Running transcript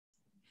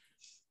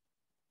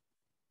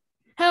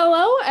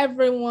Hello,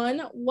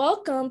 everyone.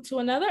 Welcome to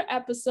another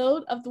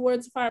episode of the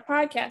Words of Fire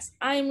podcast.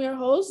 I am your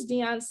host,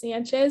 Dion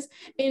Sanchez,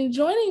 and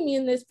joining me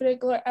in this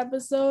particular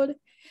episode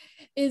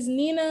is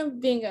Nina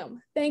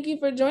Bingham. Thank you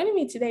for joining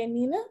me today,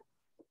 Nina.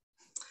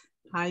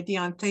 Hi,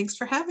 Dion. Thanks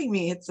for having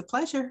me. It's a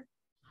pleasure.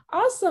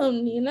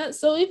 Awesome, Nina.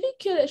 So if you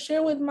could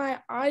share with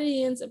my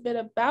audience a bit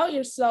about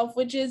yourself,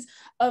 which is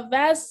a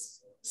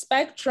vast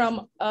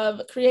spectrum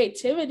of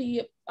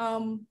creativity,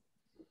 to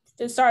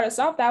start us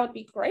off, that would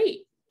be great.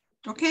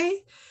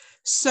 Okay.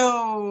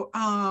 So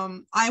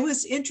I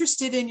was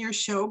interested in your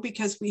show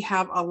because we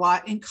have a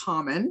lot in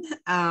common.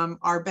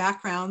 Our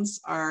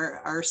backgrounds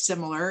are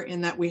similar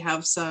in that we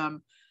have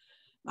some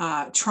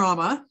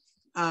trauma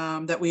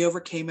that we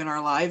overcame in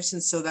our lives.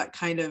 And so that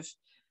kind of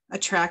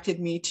attracted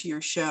me to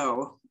your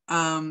show.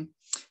 And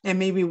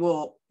maybe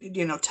we'll,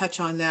 touch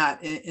on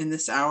that in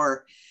this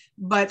hour.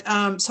 But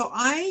so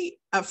I,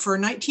 for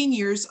 19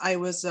 years, I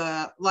was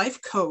a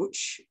life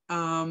coach.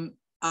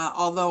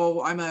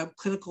 Although I'm a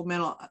clinical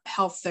mental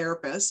health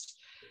therapist,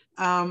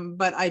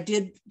 but I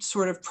did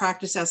sort of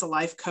practice as a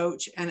life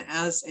coach and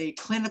as a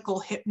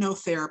clinical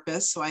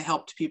hypnotherapist. So I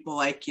helped people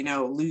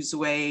lose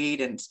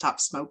weight and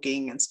stop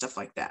smoking and stuff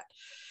like that.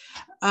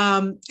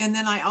 And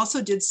then I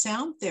also did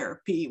sound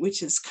therapy,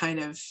 which is kind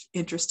of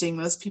interesting.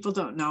 Most people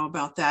don't know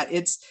about that.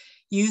 It's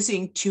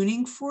using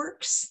tuning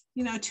forks,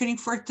 tuning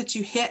fork that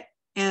you hit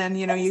and,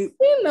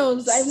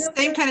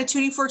 same kind of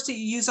tuning forks that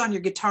you use on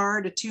your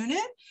guitar to tune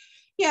it.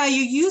 Yeah,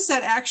 you use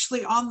that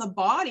actually on the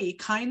body,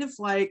 kind of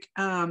like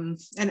an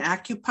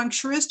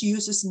acupuncturist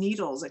uses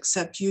needles,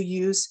 except you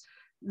use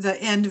the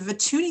end of a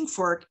tuning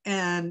fork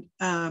and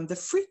the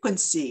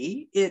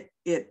frequency,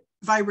 it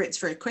vibrates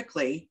very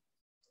quickly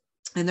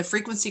and the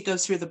frequency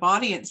goes through the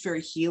body and it's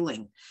very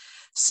healing.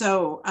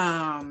 So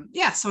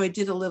so I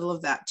did a little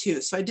of that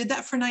too. So I did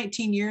that for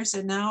 19 years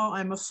and now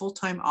I'm a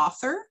full-time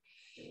author.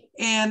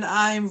 And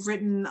I've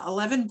written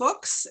 11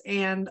 books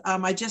and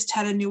I just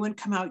had a new one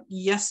come out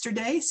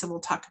yesterday. So we'll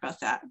talk about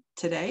that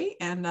today.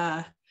 And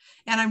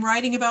I'm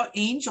writing about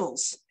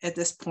angels at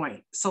this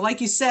point. So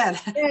like you said,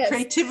 yes.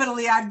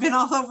 Creatively, I've been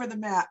all over the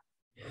map.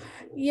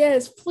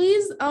 Yes,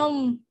 please.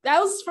 That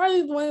was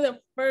probably one of the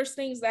first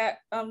things that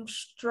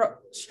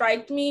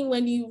struck me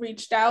when you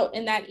reached out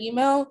in that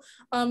email,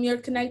 your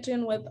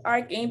connection with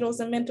archangels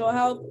and mental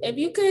health. If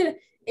you could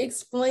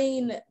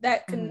explain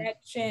that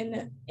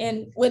connection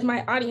and with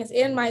my audience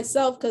and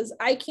myself, because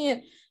I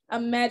can't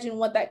imagine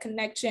what that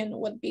connection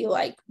would be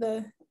like,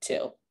 the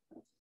two.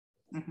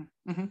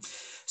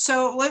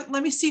 So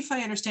let me see if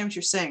I understand what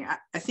you're saying.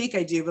 I think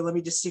I do, but let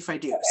me just see if I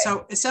do. Okay.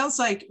 So it sounds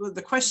like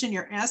the question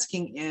you're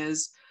asking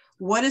is,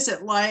 what is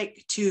it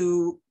like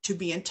to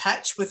be in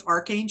touch with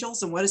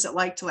archangels, and what is it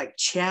like to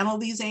channel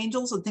these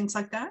angels and things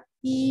like that?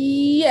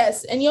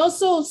 Yes, and you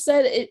also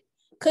said it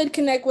could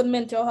connect with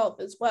mental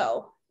health as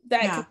well.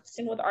 That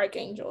connection with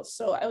archangels.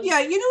 So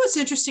what's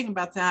interesting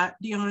about that,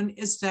 Dion,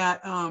 is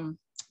that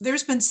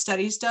there's been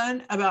studies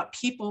done about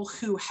people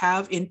who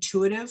have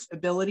intuitive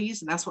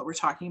abilities, and that's what we're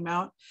talking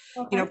about.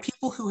 Okay.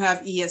 People who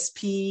have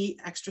ESP,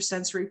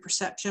 extrasensory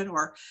perception,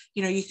 or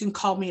you can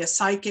call me a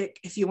psychic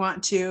if you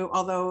want to,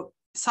 although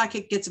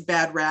psychic gets a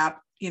bad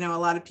rap. A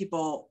lot of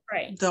people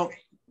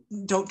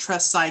don't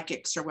trust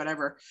psychics or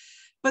whatever.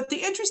 But the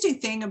interesting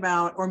thing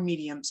about, or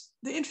mediums,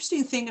 the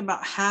interesting thing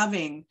about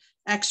having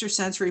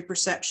extrasensory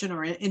perception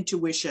or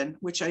intuition,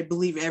 which I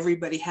believe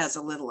everybody has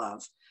a little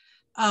of,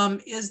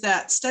 is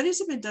that studies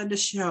have been done to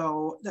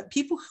show that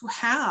people who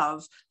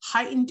have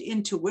heightened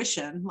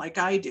intuition, like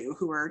I do,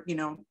 who are,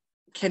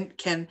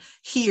 can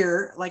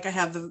hear, like I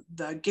have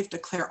the gift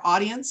of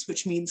clairaudience,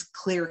 which means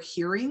clear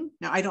hearing.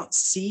 Now, I don't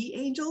see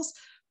angels,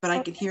 but I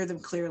can hear them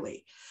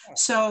clearly.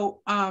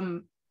 So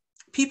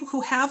people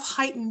who have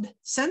heightened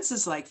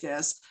senses like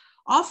this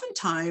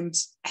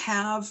oftentimes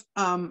have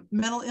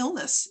mental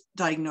illness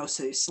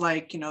diagnoses,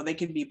 like, they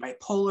could be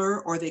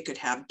bipolar or they could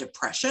have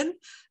depression.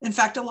 In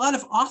fact, a lot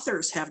of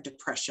authors have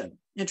depression,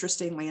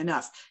 interestingly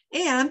enough.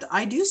 And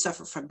I do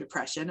suffer from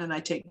depression and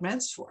I take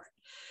meds for it.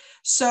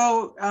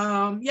 So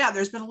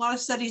there's been a lot of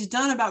studies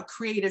done about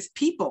creative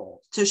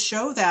people to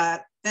show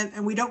that,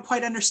 and we don't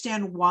quite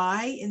understand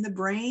why in the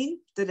brain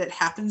that it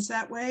happens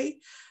that way,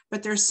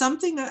 but there's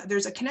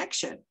a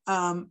connection,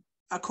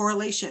 a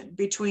correlation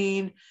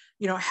between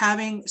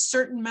having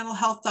certain mental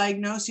health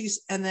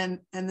diagnoses and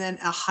then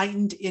a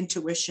heightened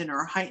intuition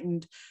or a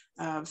heightened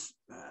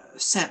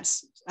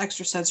sense,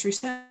 extrasensory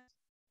sense.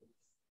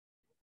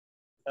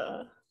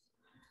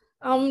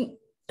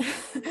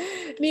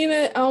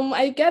 Nina,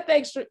 I get the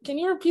extra. Can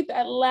you repeat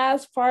that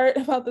last part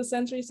about the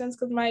sensory sense?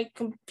 Because my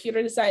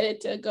computer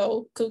decided to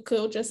go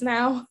cuckoo just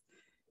now.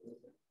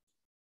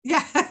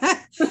 Yeah.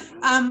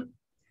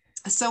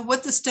 So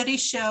what the studies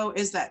show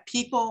is that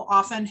people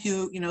often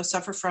who,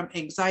 suffer from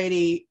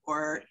anxiety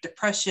or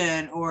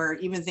depression or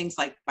even things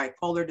like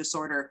bipolar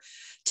disorder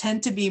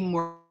tend to be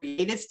more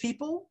creative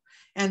people.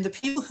 And the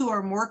people who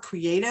are more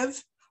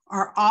creative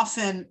are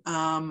often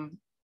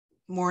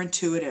more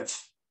intuitive.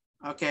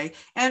 Okay.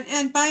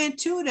 And by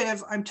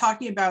intuitive, I'm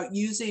talking about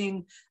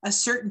using a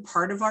certain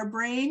part of our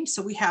brain.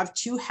 So we have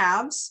two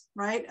halves,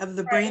 right, of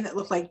the brain that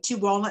look like two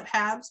walnut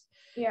halves.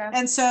 Yeah.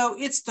 And so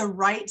it's the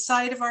right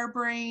side of our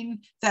brain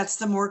that's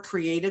the more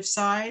creative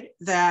side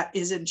that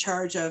is in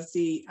charge of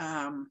the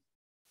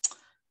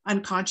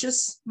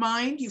unconscious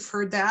mind. You've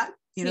heard that,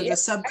 the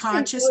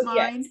subconscious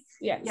mind.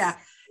 Yes. Yeah.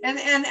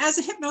 And as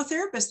a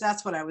hypnotherapist,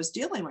 that's what I was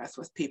dealing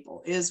with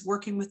people, is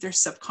working with their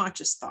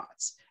subconscious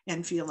thoughts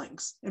and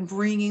feelings and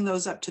bringing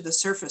those up to the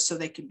surface so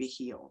they can be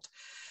healed.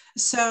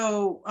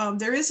 So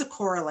there is a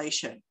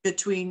correlation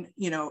between,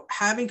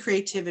 having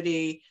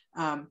creativity,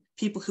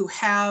 people who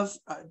have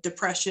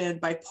depression,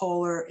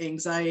 bipolar,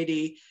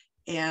 anxiety,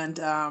 and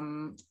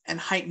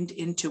heightened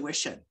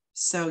intuition.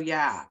 So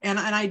yeah, and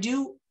I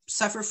do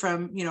suffer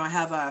from, I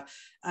have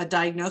a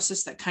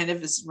diagnosis that kind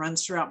of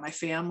runs throughout my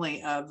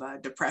family of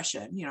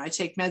depression. I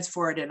take meds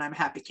for it, and I'm a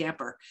happy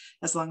camper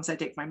as long as I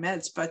take my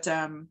meds. But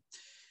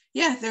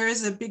yeah, there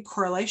is a big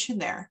correlation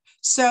there.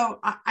 So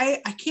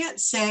I can't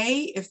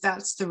say if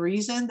that's the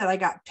reason that I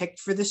got picked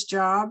for this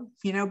job,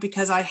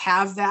 because I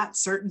have that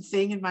certain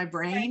thing in my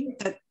brain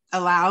that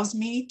allows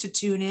me to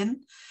tune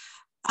in.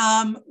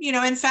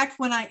 In fact,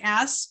 when I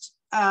asked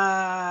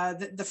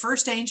the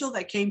first angel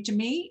that came to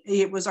me,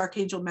 it was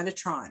Archangel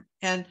Metatron.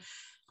 And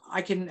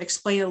I can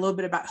explain a little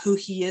bit about who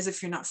he is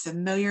if you're not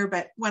familiar.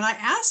 But when I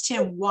asked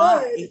him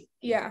why,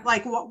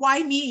 like,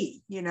 why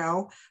me?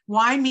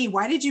 Why me?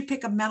 Why did you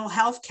pick a mental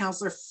health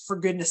counselor, for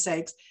goodness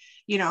sakes?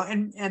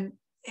 And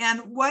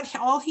what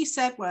all he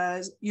said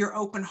was, your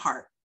open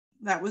heart.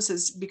 That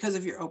was because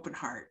of your open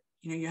heart.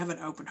 You have an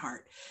open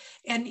heart.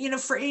 And,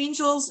 for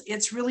angels,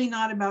 it's really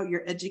not about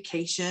your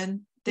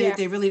education.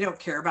 They really don't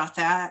care about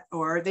that,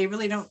 or they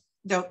really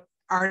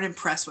aren't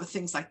impressed with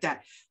things like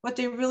that. What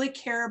they really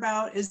care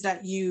about is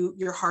that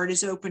your heart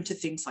is open to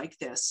things like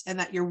this, and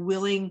that you're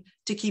willing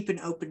to keep an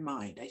open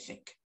mind, I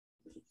think.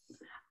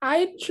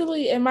 I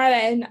truly admire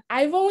that. And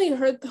I've only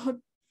heard the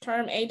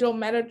term Angel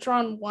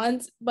Metatron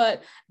once,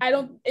 but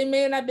it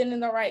may not have been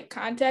in the right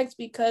context,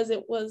 because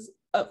it was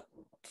a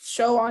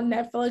show on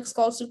Netflix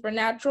called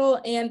Supernatural.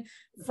 And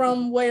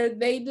from where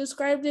they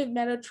described it,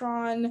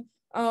 Metatron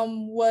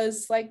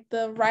was like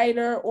the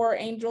writer or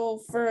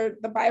angel for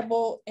the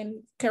Bible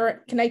in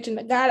connection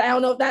to God. I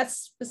don't know if that's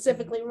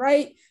specifically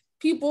right.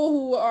 People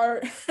who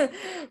are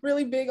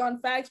really big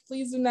on facts,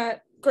 please do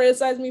not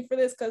criticize me for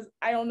this, because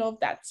I don't know if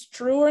that's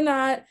true or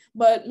not.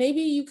 But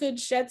maybe you could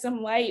shed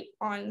some light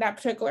on that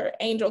particular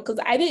angel, because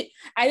I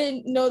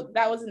didn't know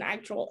that was an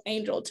actual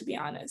angel, to be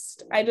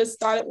honest. I just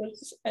thought it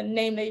was a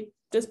name they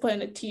just put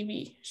in a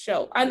TV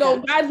show. I know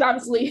God's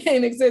obviously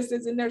in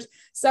existence, and there's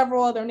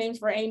several other names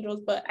for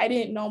angels, but I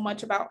didn't know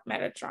much about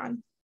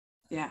Metatron.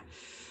 Yeah.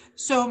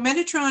 So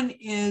Metatron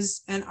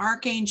is an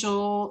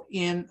archangel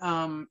in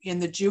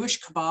the Jewish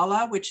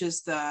Kabbalah, which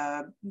is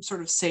the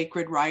sort of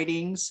sacred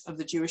writings of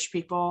the Jewish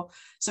people.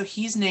 So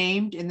he's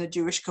named in the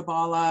Jewish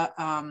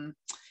Kabbalah.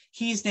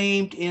 He's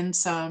named in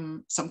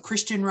some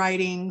Christian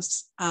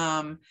writings.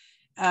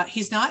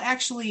 He's not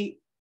actually,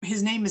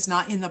 his name is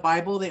not in the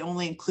Bible. They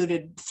only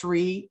included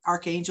 3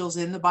 archangels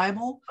in the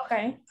Bible.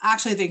 Okay.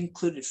 Actually, they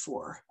included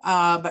 4,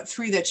 but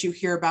 3 that you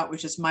hear about,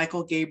 which is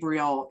Michael,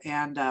 Gabriel,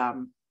 and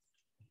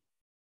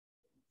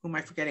who am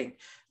I forgetting?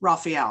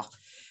 Raphael.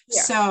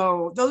 Yeah.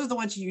 So those are the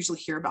ones you usually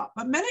hear about.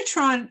 But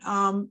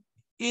Metatron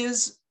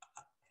is,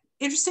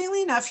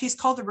 interestingly enough, he's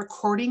called the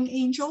recording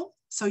angel.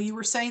 So you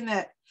were saying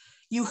that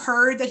you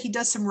heard that he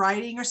does some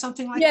writing or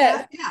something like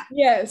that? Yeah.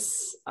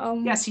 Yes.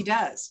 Yes, he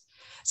does.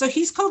 So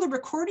he's called the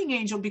recording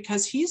angel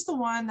because he's the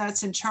one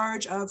that's in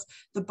charge of,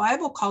 the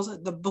Bible calls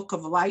it the book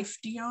of life,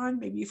 Dion.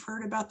 Maybe you've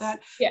heard about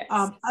that. Yes.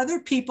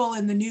 Other people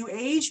in the New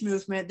Age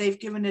movement, they've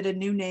given it a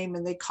new name,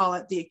 and they call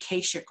it the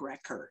Akashic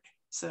record.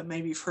 So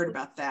maybe you've heard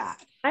about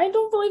that. I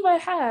don't believe I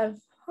have.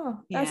 Huh.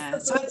 Yeah,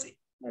 so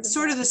it's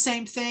sort of the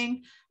same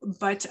thing,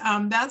 but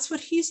that's what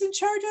he's in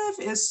charge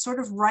of, is sort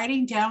of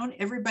writing down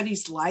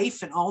everybody's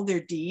life and all their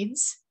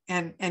deeds,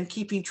 and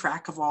keeping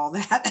track of all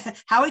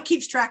that. How he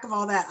keeps track of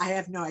all that, I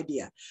have no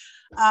idea.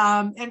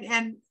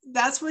 And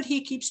that's what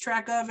he keeps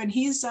track of. And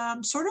he's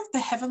sort of the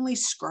heavenly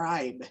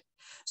scribe.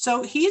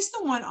 So he's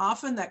the one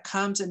often that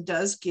comes and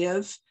does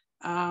give.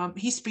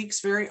 He speaks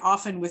very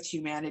often with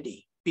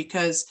humanity,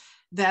 because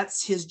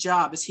that's his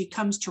job, is he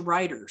comes to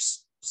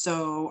writers.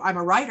 So I'm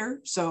a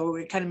writer, so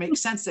it kind of makes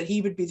sense that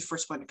he would be the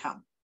first one to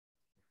come.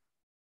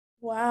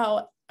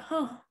 Wow.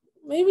 Huh.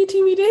 Maybe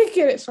TV did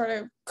get it sort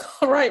of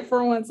right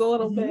for once a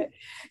little bit,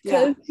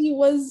 because he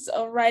was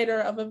a writer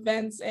of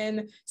events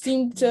and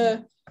seemed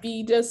to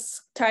be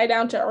just tied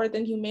down to earth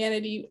and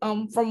humanity,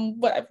 from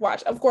what I've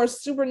watched. Of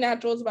course,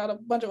 Supernatural is about a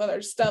bunch of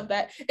other stuff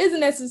that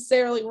isn't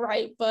necessarily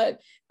right, but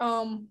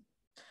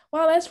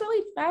wow, that's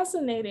really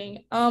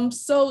fascinating.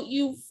 So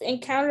you've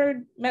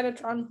encountered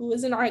Metatron, who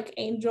is an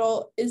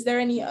archangel. Is there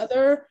any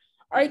other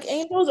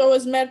archangels, or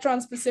was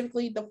Metatron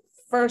specifically the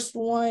first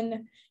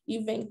one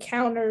you've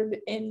encountered?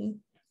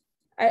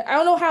 I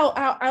don't know how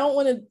I don't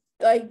want to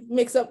like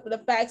mix up the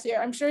facts here.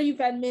 I'm sure you've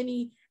had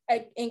many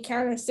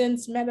encounters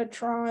since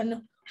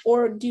Metatron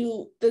or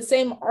do the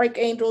same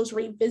archangels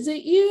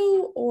revisit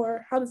you,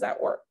 or how does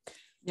that work?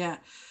 Yeah.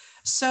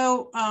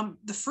 So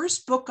the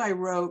first book I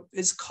wrote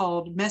is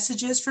called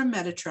Messages from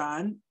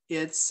Metatron.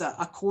 It's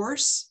a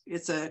course.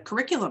 It's a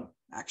curriculum.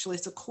 Actually,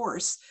 it's a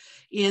course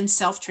in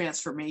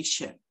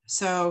self-transformation.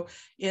 So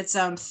it's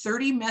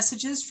 30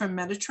 messages from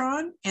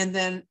Metatron, and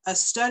then a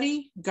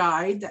study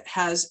guide that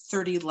has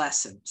 30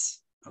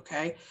 lessons,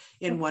 okay,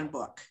 in one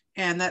book.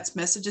 And that's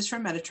Messages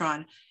from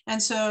Metatron.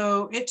 And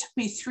so it took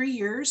me 3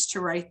 years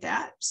to write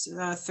that,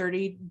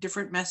 30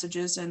 different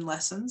messages and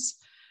lessons.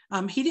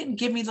 He didn't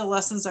give me the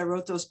lessons. I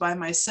wrote those by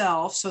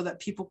myself so that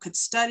people could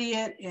study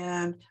it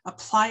and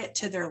apply it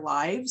to their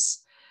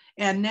lives.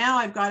 And now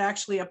I've got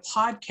actually a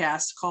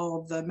podcast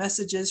called the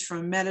Messages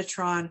from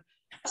Metatron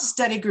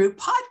Study Group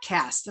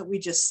Podcast that we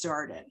just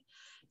started.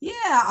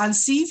 Yeah, on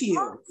Seaview,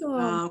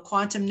 awesome.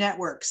 Quantum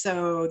Network.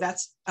 So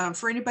that's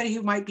for anybody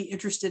who might be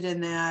interested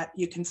in that.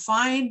 You can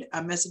find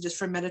Messages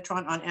from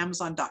Metatron on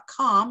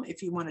Amazon.com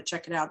if you want to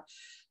check it out.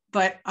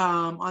 But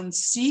on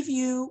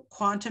Seaview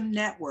Quantum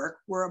Network,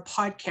 we're a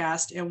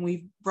podcast, and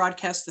we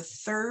broadcast the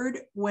third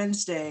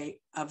Wednesday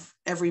of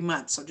every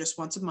month. So just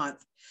once a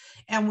month.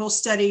 And we'll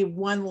study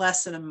one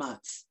lesson a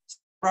month.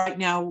 Right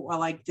now,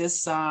 like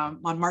this, on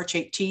March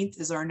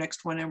 18th is our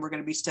next one, and we're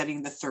going to be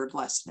studying the third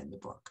lesson in the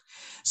book.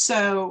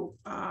 So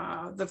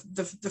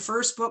the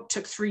first book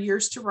took 3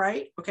 years to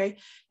write, okay?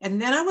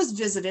 And then I was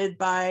visited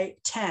by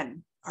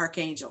 10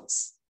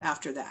 archangels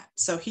after that.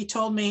 So he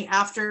told me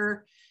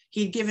after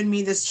he'd given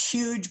me this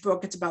huge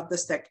book, it's about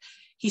this thick,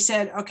 he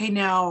said, okay,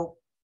 now,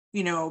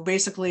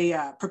 basically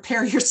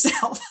prepare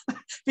yourself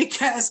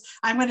because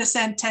I'm going to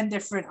send 10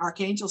 different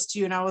archangels to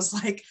you. And I was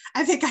like,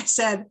 I think I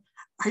said,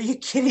 are you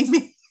kidding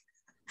me?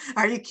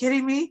 Are you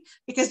kidding me?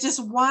 Because just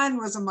one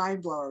was a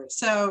mind blower.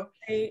 So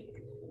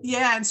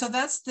yeah. And so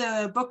that's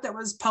the book that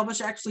was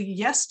published actually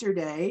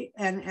yesterday.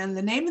 And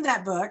the name of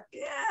that book,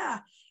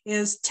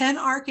 is 10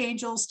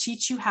 Archangels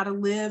Teach You How to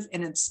Live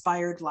an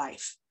Inspired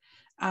Life.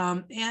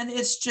 And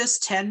it's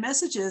just 10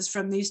 messages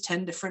from these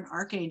 10 different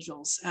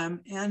archangels.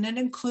 And it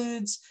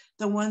includes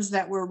the ones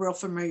that we're real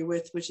familiar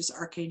with, which is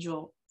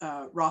Archangel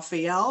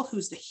Raphael,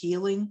 who's the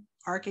healing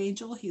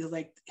archangel. He's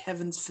like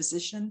heaven's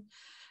physician.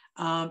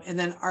 And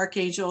then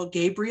Archangel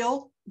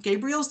Gabriel.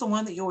 Gabriel's the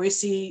one that you always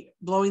see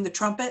blowing the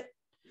trumpet.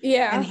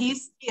 Yeah. And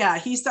he's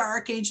the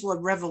archangel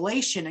of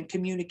revelation and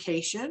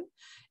communication.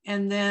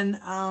 And then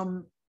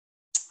who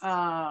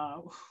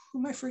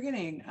am I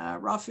forgetting?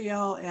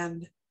 Raphael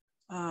and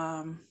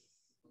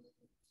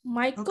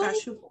Michael,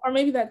 or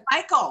maybe that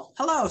Michael.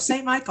 Hello,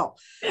 Saint Michael.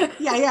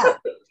 Yeah.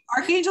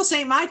 Archangel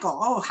Saint Michael.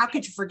 Oh, how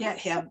could you forget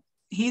him?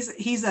 He's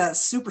a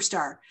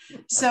superstar.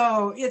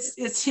 So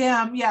it's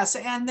him. Yes.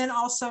 And then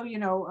also,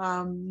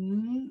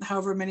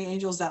 however many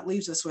angels that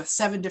leaves us with,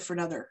 7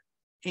 different other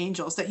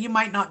angels that you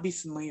might not be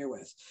familiar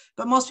with,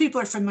 but most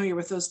people are familiar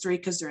with those 3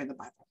 because they're in the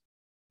Bible.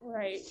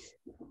 Right.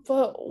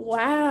 But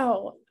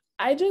wow,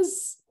 I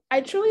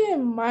truly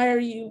admire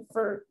you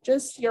for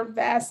just your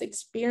vast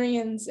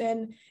experience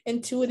and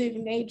intuitive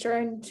nature,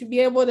 and to be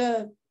able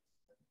to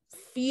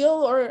feel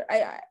or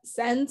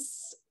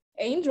sense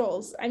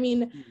angels. I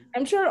mean,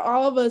 I'm sure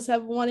all of us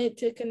have wanted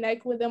to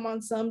connect with them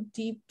on some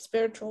deep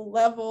spiritual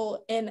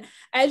level. And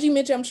as you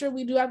mentioned, I'm sure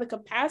we do have the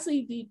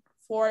capacity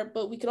for it,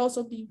 but we could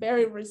also be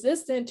very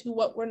resistant to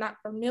what we're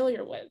not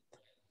familiar with.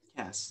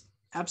 Yes,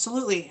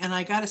 absolutely. And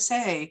I got to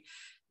say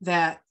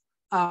that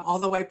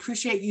although I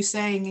appreciate you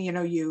saying,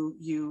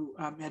 you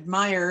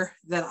admire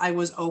that I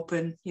was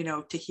open,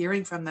 to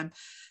hearing from them.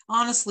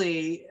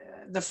 Honestly,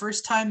 the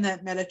first time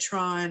that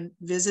Metatron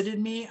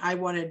visited me, I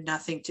wanted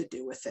nothing to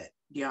do with it.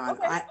 Jan.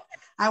 Okay.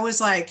 I was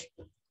like,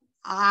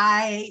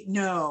 I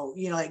know,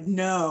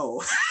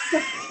 no.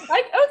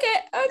 Like, okay.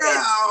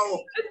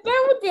 No.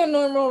 That would be a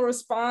normal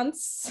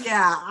response.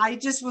 Yeah, I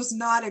just was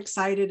not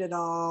excited at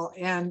all.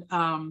 And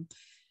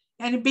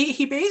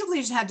he basically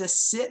just had to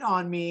sit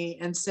on me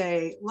and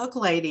say, look,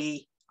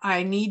 lady,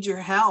 I need your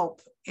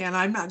help, and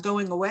I'm not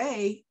going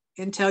away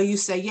until you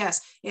say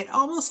yes. It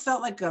almost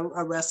felt like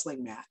a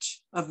wrestling match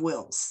of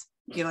wills,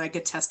 like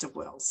a test of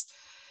wills.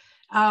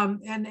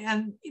 And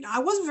I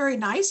wasn't very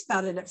nice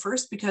about it at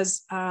first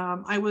because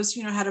I was,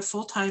 had a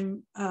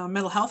full-time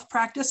mental health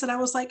practice, and I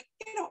was like,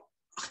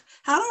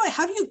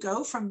 how do you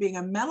go from being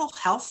a mental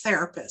health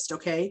therapist,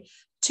 okay,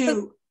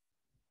 to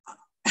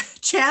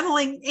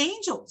channeling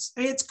angels?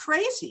 I mean, it's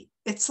crazy.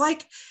 It's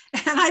like,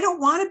 and I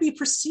don't want to be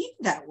perceived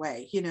that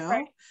way,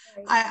 Right.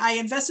 I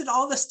invested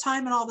all this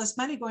time and all this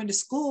money going to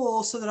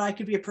school so that I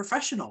could be a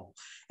professional,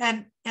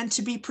 and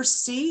to be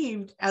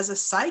perceived as a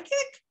psychic,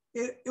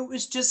 it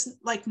was just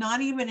like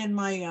not even in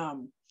my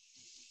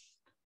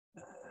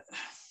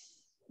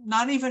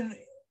not even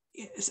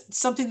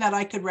something that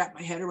I could wrap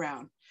my head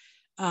around.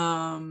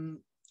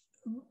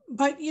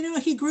 But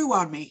he grew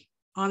on me,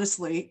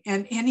 honestly,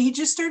 and he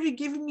just started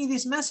giving me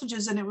these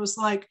messages, and it was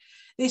like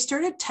they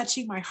started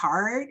touching my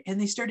heart, and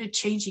they started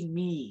changing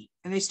me,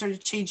 and they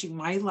started changing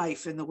my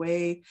life in the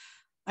way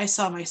I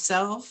saw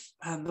myself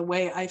and the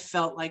way I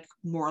felt like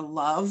more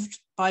loved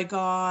by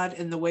God,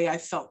 and the way I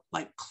felt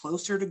like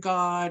closer to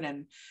God,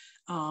 and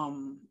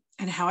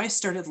how I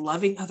started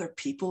loving other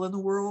people in the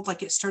world.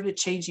 Like it started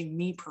changing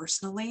me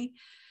personally.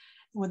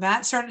 When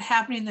that started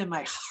happening, then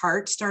my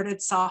heart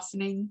started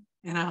softening,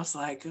 and I was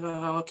like,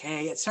 oh,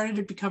 okay. It started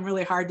to become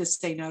really hard to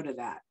say no to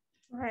that.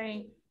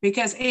 Right.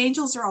 Because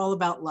angels are all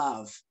about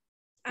love.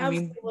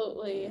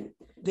 Absolutely. I mean,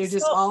 they're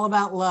just all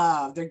about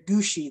love. They're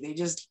gushy.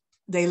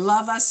 They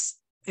love us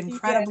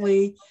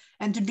incredibly. Yeah.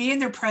 And to be in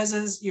their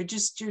presence, you're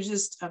just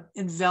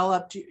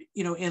enveloped,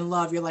 in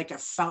love. You're like a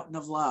fountain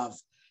of love.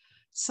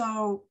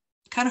 So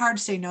kind of hard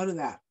to say no to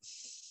that.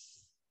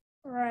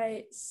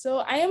 Right. So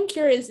I am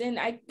curious, and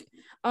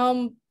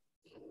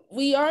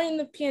we are in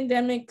the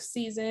pandemic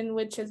season,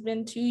 which has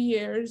been 2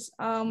 years.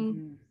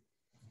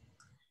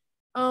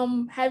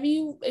 Have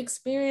you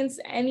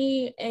experienced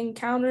any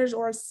encounters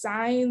or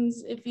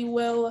signs, if you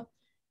will,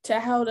 to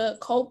how to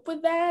cope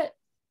with that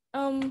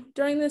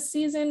during this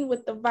season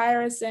with the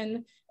virus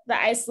and the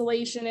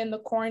isolation and the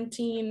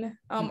quarantine?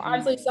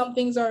 Obviously some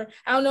things are,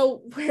 I don't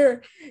know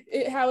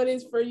how it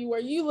is for you where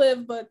you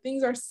live, but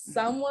things are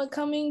somewhat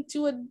coming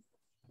to a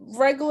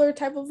regular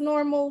type of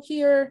normal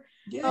here.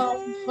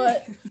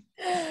 But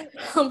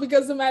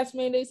because the mask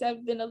mandates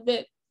have been a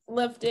bit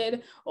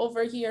lifted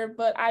over here,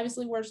 but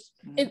obviously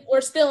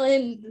we're still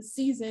in the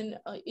season,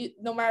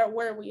 no matter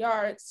where we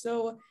are.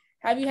 So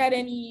have you had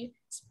any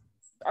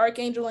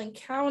archangel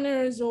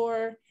encounters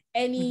or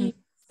any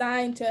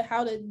sign to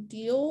how to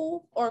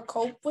deal or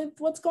cope with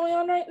what's going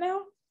on right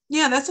now?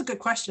 Yeah, that's a good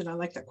question. I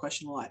like that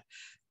question a lot.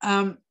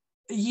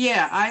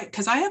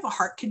 Because I have a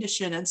heart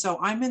condition, and so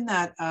I'm in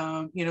that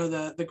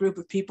the group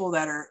of people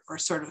that are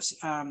sort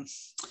of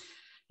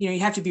you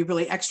have to be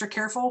really extra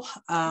careful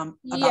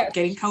about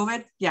getting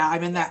COVID. Yeah,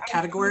 I'm in that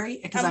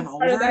category because I'm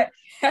older. That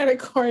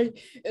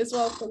category as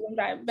well, because I'm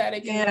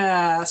diabetic.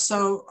 Yeah,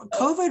 so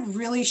COVID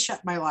really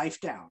shut my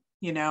life down,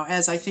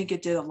 as I think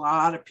it did a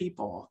lot of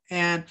people.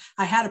 And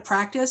I had a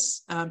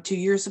practice 2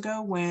 years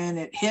ago when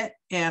it hit,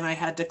 and I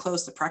had to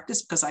close the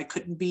practice because I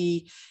couldn't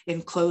be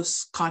in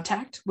close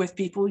contact with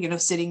people,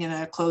 sitting in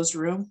a closed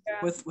room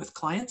with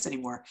clients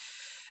anymore.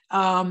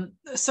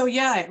 So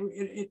yeah,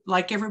 it,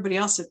 like everybody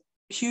else, it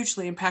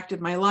hugely impacted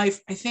my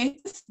life. I think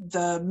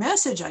the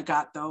message I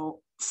got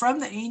though from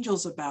the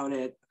angels about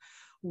it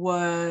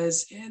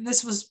was, and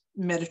this was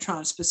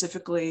Metatron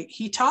specifically,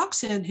 he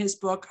talks in his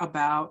book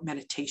about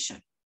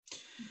meditation.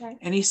 Okay.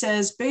 And he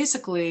says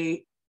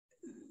basically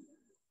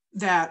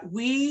that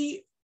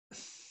we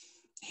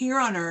here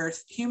on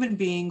earth, human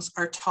beings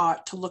are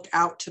taught to look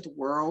out to the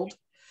world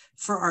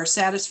for our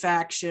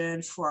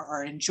satisfaction, for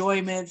our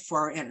enjoyment,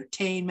 for our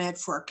entertainment,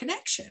 for our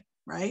connection,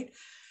 right?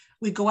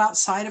 We go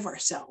outside of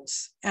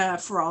ourselves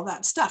for all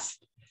that stuff.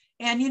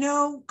 And,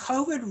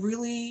 COVID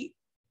really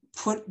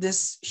put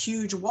this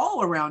huge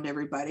wall around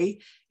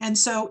everybody. And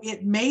so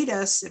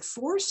it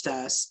forced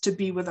us to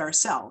be with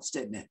ourselves,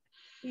 didn't it?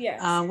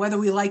 Yes. Whether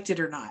we liked it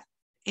or not.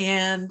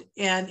 And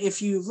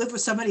if you live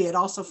with somebody, it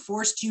also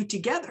forced you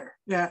together.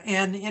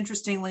 And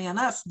interestingly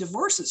enough,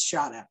 divorces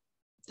shot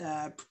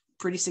up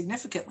pretty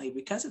significantly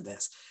because of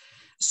this.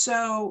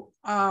 So,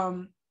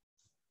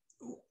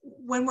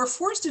 when we're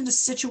forced into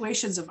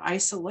situations of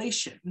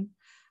isolation,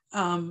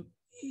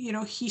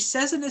 he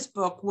says in his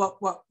book,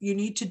 what you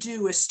need to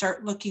do is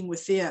start looking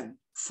within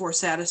for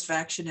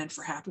satisfaction and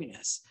for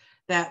happiness.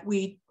 That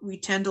we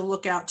tend to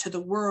look out to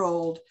the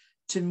world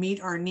to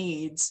meet our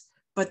needs,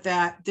 but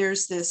that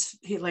there's this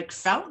like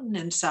fountain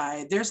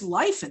inside, there's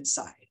life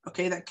inside,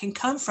 okay, that can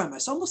come from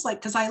us. Almost like,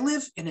 because I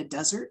live in a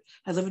desert,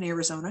 I live in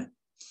Arizona.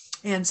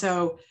 And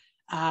so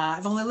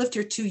I've only lived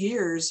here 2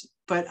 years,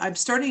 but I'm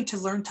starting to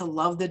learn to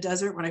love the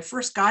desert. When I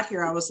first got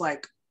here, I was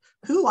like,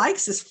 who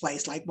likes this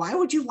place? Like, why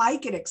would you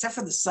like it? Except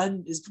for the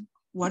sun is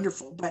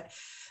wonderful. But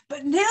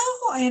now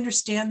I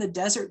understand the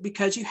desert,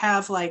 because you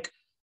have like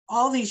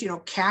all these,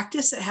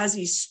 cactus that has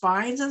these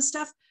spines and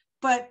stuff,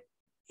 but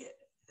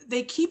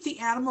they keep the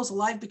animals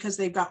alive because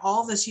they've got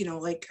all this,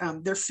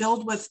 they're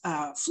filled with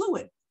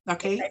fluid.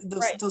 Okay.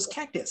 Those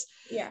cactus.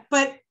 Yeah.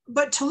 But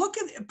to look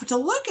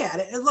at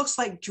it, it looks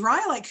like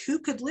dry, like who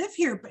could live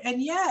here?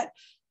 And yet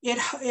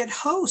it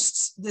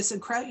hosts this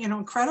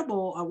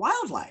incredible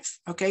wildlife,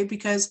 okay,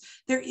 because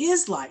there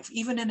is life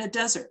even in a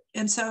desert.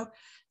 And so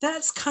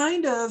that's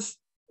kind of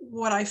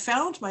what I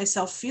found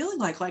myself feeling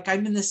like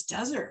I'm in this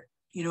desert,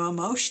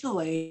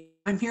 emotionally.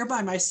 I'm here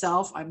by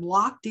myself, I'm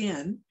locked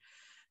in.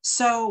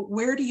 So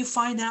where do you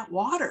find that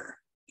water?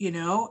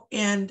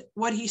 And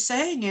what he's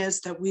saying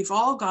is that we've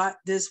all got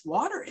this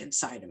water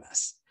inside of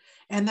us,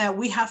 and that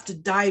we have to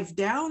dive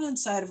down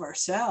inside of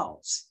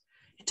ourselves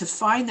to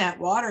find that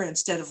water,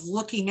 instead of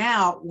looking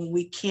out when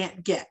we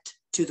can't get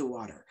to the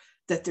water.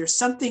 That there's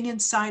something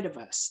inside of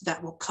us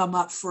that will come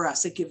up for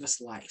us and give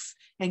us life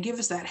and give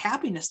us that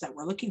happiness that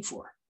we're looking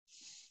for.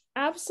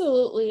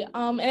 Absolutely.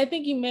 And I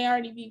think you may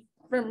already be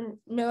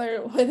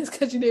familiar with this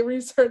because you did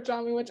research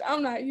on me, which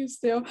I'm not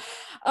used to.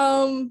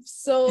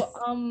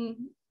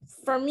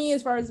 For me,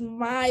 as far as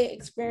my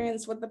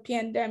experience with the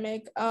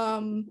pandemic,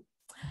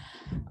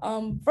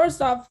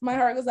 First off, my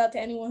heart goes out to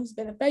anyone who's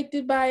been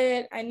affected by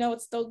it. I know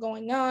it's still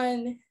going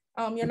on.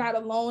 You're not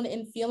alone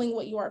in feeling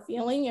what you are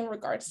feeling in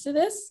regards to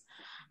this.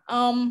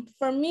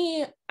 For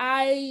me,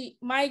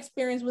 my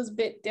experience was a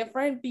bit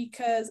different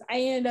because I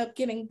ended up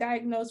getting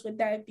diagnosed with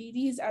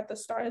diabetes at the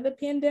start of the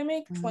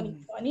pandemic,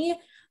 2020.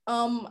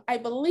 I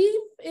believe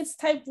it's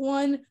type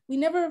 1. We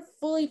never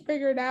fully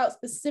figured out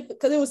specific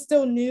because it was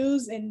still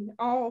news and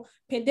all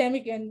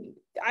pandemic, and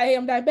I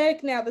am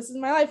diabetic now. This is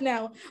my life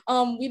now.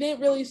 We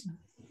didn't really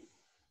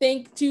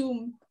think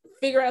to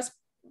figure out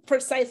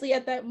precisely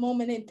at that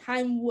moment in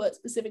time what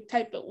specific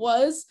type it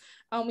was.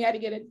 We had to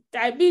get a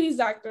diabetes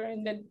doctor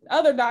and then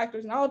other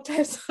doctors and all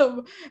types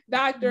of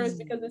doctors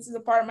because this is a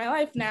part of my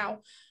life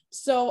now.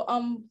 So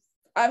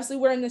obviously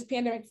we're in this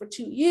pandemic for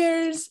 2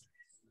 years.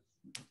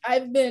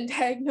 I've been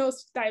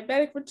diagnosed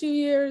diabetic for 2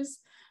 years.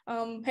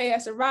 Hey, I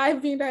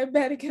survived being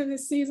diabetic in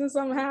this season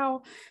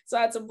somehow. So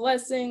that's a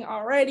blessing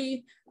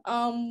already.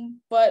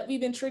 But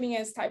we've been treating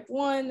it as type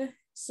 1.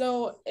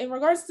 So in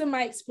regards to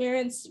my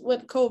experience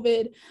with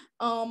COVID,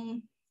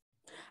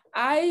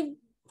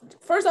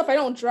 first off, I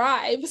don't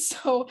drive,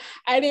 so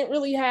I didn't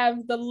really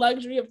have the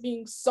luxury of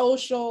being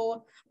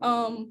social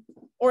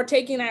or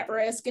taking that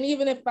risk. And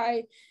even if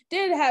I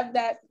did have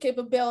that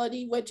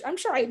capability, which I'm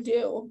sure I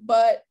do,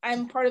 but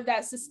I'm part of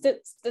that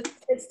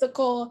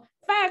statistical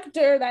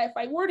factor that if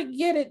I were to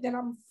get it, then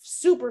I'm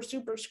super,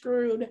 super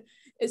screwed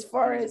as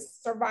far as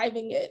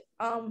surviving it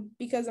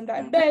because I'm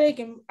diabetic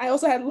and I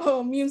also had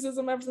low immune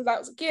system ever since I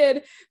was a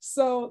kid.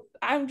 So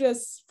I'm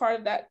just part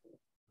of that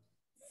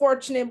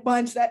fortunate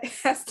bunch that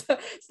has to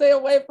stay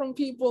away from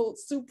people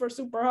super,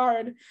 super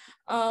hard.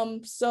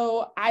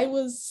 So I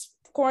was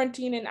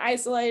quarantined and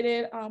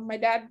isolated. My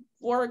dad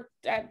worked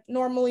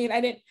normally and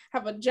I didn't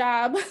have a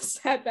job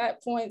at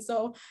that point.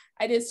 So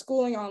I did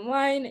schooling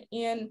online,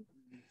 and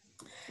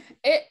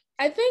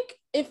I think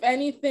if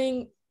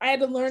anything, I had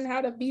to learn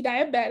how to be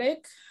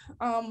diabetic,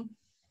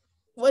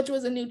 which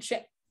was a new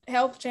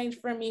health change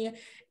for me.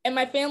 And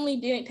my family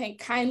didn't take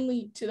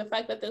kindly to the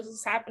fact that this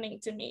was happening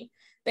to me.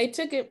 They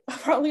took it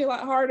probably a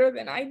lot harder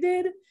than I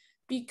did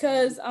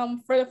because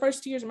for the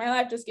first 2 years of my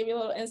life, just give you a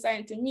little insight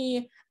into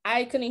me,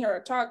 I couldn't hear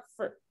her talk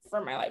for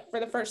my life for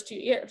the first 2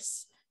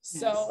 years.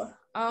 So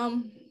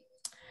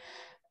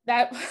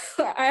that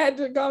I had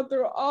to go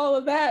through all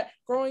of that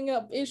growing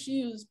up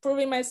issues,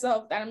 proving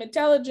myself that I'm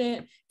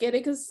intelligent,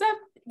 getting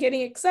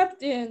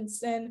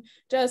acceptance, and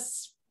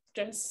just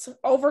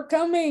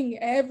overcoming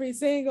every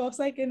single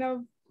second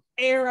of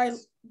air I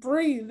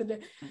breathed.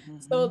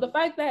 So the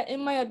fact that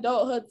in my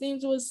adulthood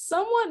things was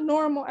somewhat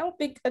normal. I don't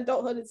think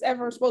adulthood is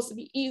ever supposed to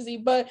be easy,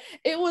 but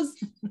it was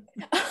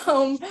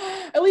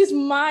at least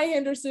my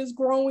hindrances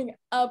growing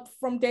up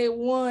from day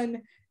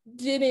one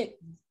didn't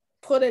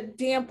put a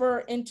damper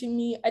into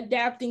me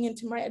adapting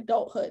into my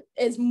adulthood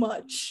as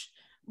much.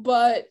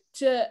 But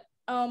to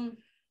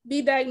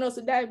be diagnosed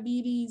with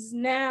diabetes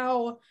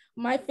now,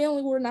 my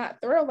family were not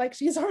thrilled. Like,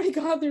 she's already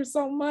gone through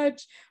so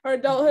much. Her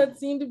adulthood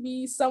seemed to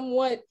be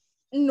somewhat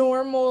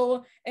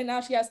normal, and now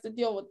she has to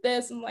deal with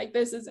this. I'm like,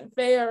 this isn't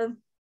fair.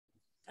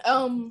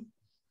 But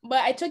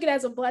I took it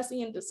as a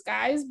blessing in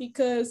disguise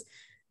because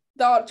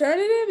the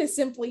alternative is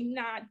simply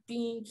not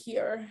being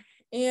here.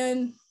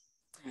 And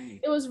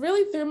it was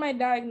really through my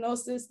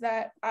diagnosis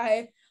that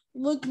I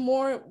looked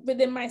more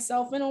within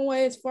myself in a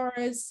way, as far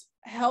as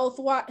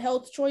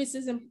health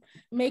choices and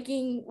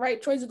making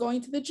right choices, going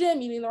to the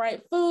gym, eating the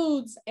right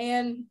foods,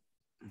 and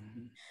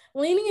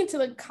leaning into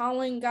the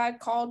calling God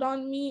called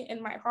on me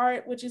in my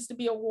heart, which is to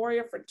be a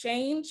warrior for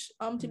change,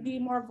 to be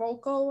more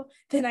vocal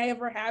than I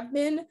ever have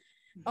been.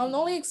 The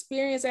only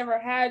experience I ever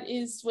had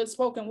is with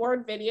spoken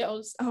word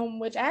videos,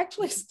 which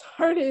actually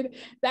started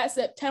that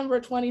September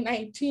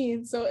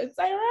 2019. So it's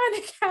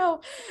ironic how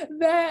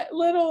that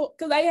little,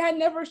 because I had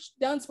never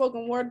done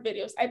spoken word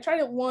videos. I tried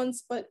it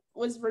once, but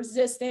was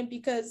resistant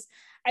because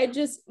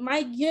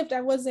my gift, I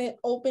wasn't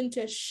open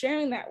to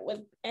sharing that with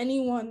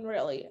anyone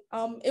really.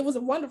 It was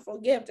a wonderful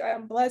gift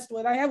I'm blessed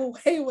with. I have a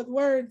way with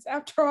words.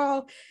 After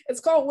all, it's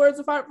called Words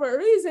of Heart for a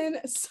reason.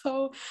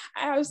 So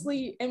I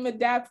obviously am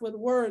adept with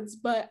words,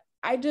 but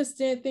I just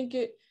didn't think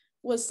it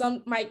was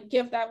my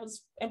gift that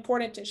was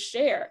important to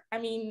share. I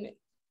mean,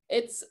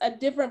 it's a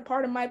different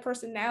part of my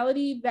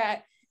personality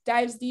that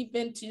dives deep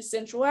into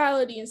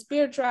sensuality and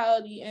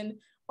spirituality and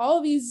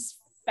all these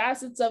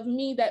facets of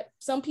me that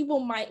some people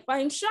might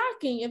find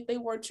shocking if they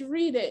were to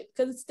read it,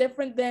 because it's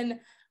different than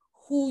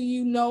who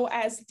you know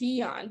as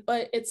Dion,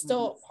 but it's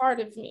still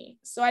part of me.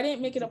 So I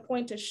didn't make it a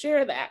point to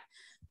share that.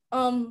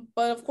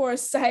 But of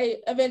course, I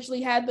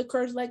eventually had the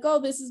courage, like,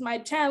 oh, this is my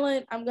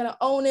talent. I'm going to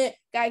own it.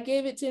 God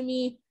gave it to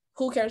me.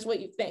 Who cares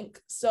what you think?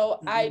 So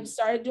I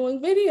started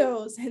doing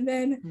videos. And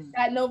then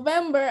that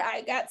November,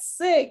 I got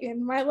sick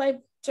and my life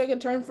took a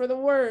turn for the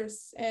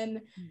worse.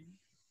 And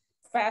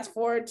fast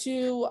forward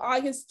to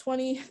August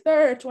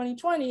 23rd,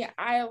 2020,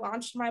 I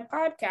launched my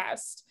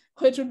podcast,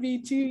 which would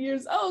be 2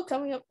 years old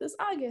coming up this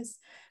August.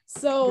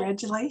 So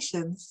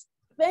congratulations.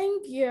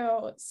 Thank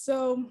you.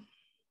 So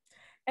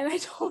and I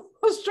don't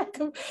lose track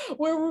of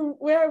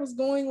where I was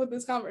going with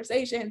this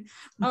conversation.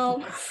 But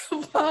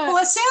well,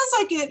 it sounds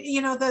like it,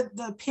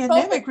 the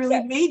pandemic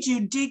really made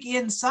you dig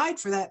inside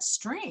for that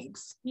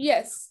strength.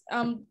 Yes.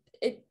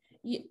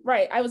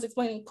 Right. I was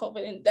explaining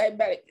COVID and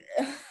diabetic.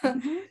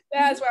 Mm-hmm.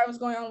 That's where I was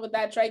going on with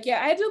that track. Yeah,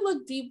 I had to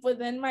look deep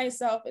within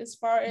myself as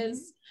far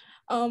as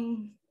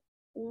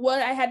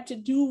what I had to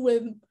do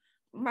with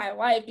my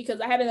life,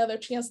 because I had another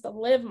chance to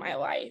live my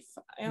life.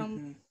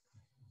 And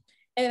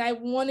I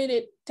wanted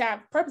it to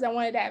have purpose. I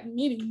wanted to have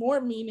more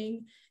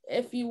meaning,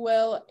 if you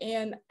will.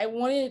 And I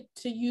wanted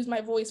to use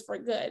my voice for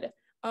good.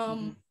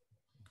 And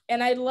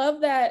I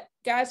love that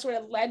God sort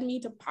of led me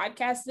to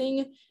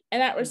podcasting in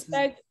that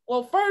respect.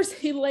 Well, first,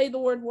 he laid the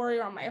word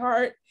warrior on my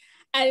heart.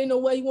 I didn't know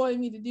what he wanted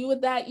me to do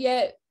with that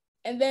yet.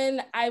 And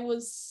then I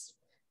was,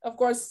 of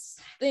course,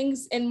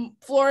 things in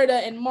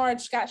Florida in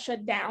March got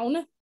shut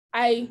down.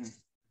 I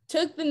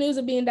took the news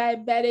of being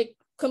diabetic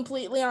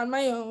completely on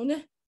my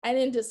own. I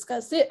didn't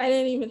discuss it. I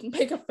didn't even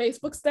make a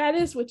Facebook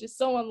status, which is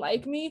so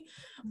unlike me.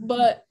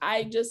 But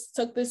I just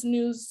took this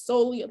news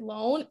solely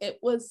alone. It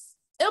was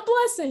a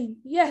blessing,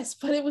 yes,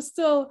 but it was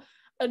still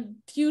a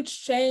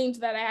huge change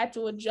that I had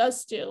to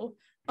adjust to.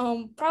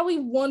 Probably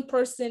one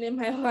person in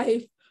my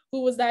life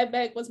who was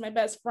diabetic was my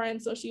best friend,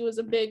 so she was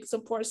a big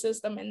support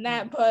system in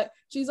that, but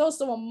she's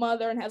also a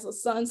mother and has a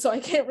son, so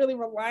I can't really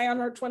rely on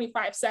her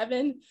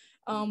 24/7.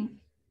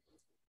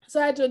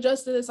 So I had to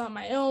adjust to this on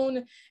my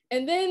own.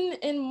 And then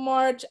in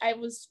March, I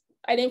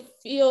didn't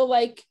feel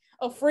like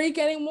a freak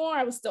anymore.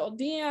 I was still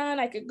Dion.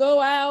 I could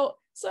go out.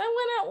 So I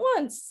went out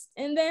once,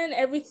 and then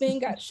everything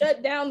got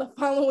shut down the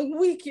following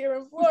week here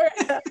in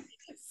Florida.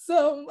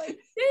 So I'm like,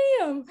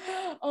 damn,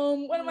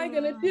 what am I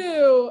gonna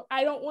do?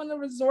 I don't want to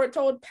resort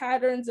to old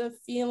patterns of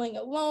feeling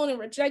alone and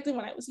rejected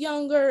when I was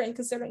younger and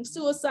considering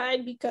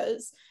suicide,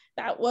 because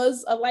that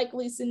was a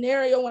likely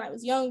scenario when I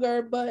was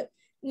younger. But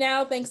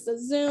now, thanks to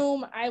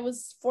Zoom, I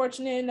was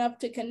fortunate enough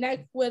to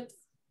connect with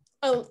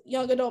a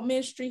young adult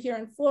ministry here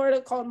in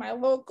Florida called My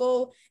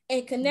Local,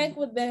 and connect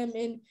with them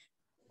and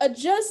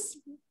adjust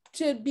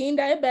to being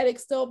diabetic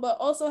still, but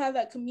also have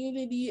that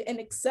community and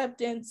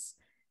acceptance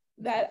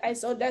that I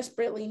so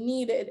desperately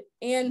needed.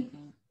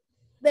 And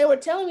they were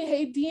telling me,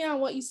 hey,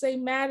 Dion, what you say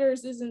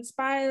matters, is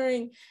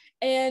inspiring,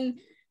 and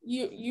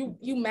you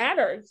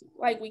matter,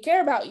 like we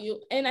care about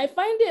you. And I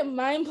find it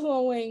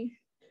mind-blowing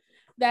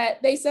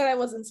that they said I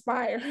was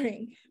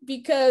inspiring,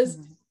 because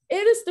it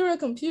is through a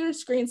computer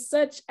screen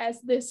such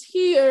as this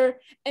here,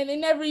 and they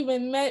never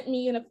even met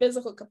me in a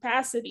physical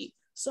capacity.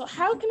 So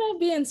how can I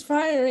be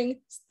inspiring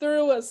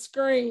through a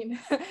screen?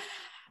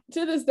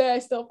 To this day, I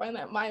still find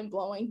that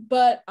mind-blowing,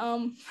 but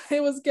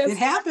it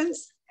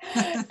happens.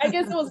 I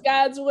guess it was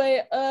God's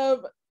way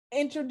of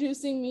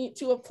introducing me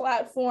to a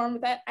platform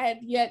that I had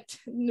yet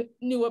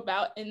knew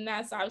about, and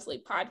that's obviously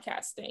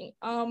podcasting.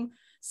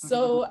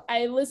 So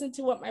I listened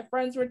to what my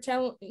friends were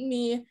telling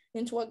me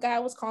and to what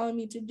God was calling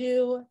me to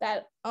do.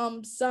 That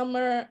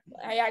summer,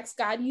 I asked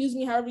God, use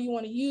me however you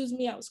want to use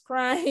me. I was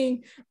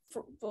crying,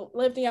 for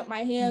lifting up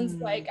my hands,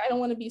 like I don't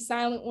want to be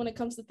silent when it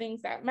comes to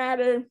things that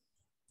matter.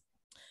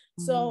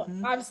 So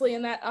obviously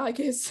in that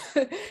August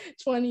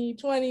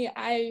 2020,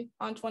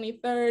 on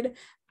 23rd,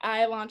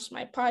 I launched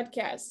my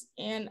podcast,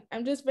 and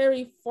I'm just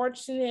very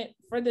fortunate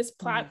for this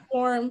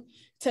platform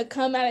to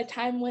come at a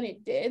time when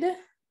it did.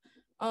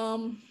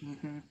 And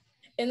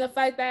the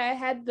fact that I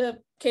had the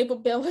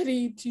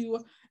capability to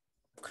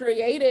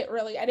create it,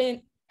 really. I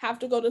didn't have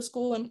to go to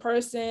school in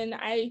person.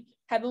 I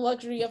had the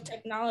luxury of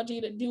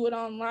technology to do it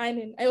online,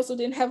 and I also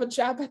didn't have a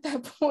job at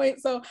that point.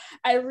 So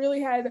I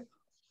really had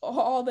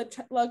all the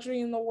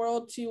luxury in the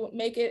world to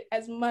make it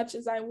as much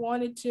as I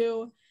wanted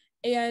to.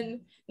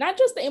 And not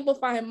just to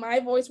amplify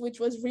my voice, which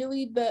was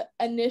really the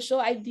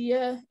initial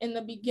idea in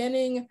the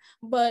beginning,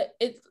 but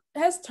it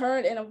has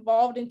turned and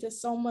evolved into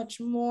so much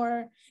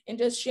more, and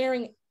just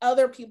sharing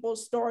other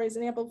people's stories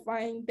and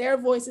amplifying their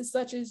voices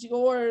such as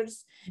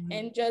yours,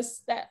 and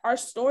just that our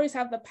stories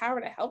have the power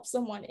to help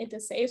someone and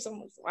to save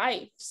someone's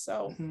life.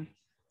 So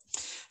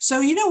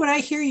what I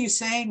hear you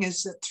saying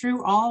is that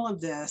through all of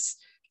this,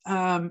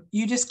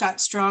 you just got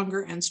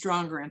stronger and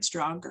stronger and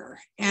stronger.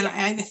 And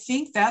I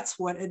think that's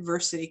what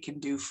adversity can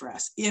do for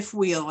us if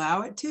we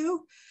allow it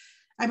to.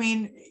 I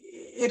mean,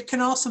 it can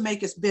also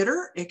make us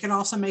bitter. It can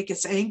also make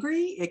us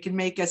angry. It can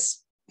make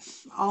us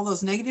all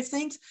those negative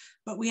things,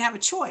 but we have a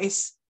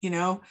choice,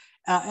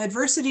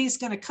 adversity is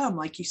going to come,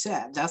 like you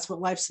said. That's what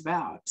life's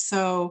about.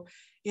 So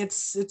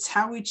it's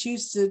how we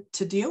choose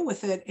to deal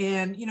with it.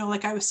 And,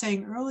 like I was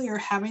saying earlier,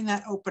 having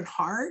that open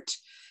heart.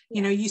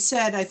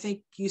 I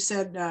think you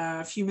said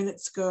a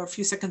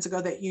few seconds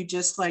ago that you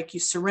just you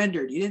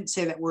surrendered. You didn't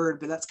say that word,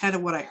 but that's kind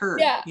of what I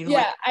heard. I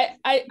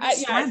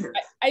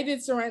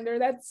did surrender.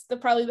 That's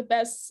probably the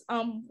best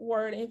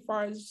word as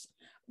far as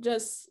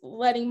just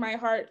letting my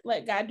heart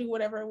let God do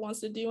whatever it wants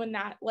to do, and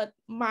not let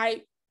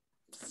my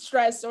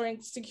stress or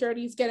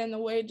insecurities get in the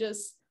way.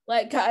 Just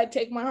let God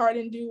take my heart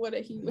and do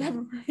whatever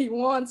he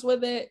wants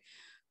with it.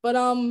 But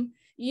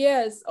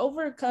yes,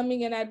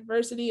 overcoming an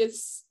adversity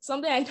is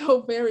something I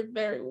know very,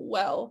 very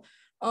well.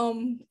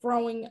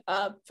 growing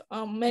up.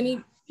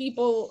 Many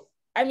people,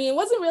 I mean, it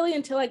wasn't really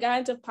until I got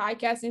into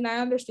podcasting I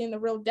understand the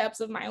real depths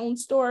of my own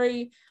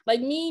story. Like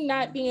me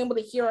not being able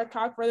to hear or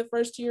talk for the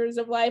first 2 years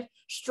of life,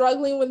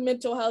 struggling with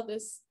mental health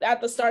is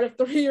at the start of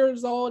 3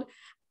 years old.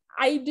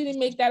 I didn't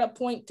make that a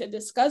point to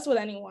discuss with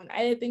anyone.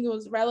 I didn't think it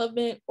was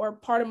relevant or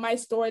part of my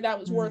story that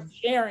was worth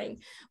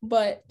sharing.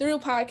 But through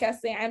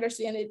podcasting, I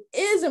understand it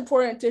is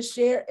important to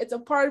share. It's a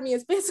part of me.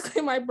 It's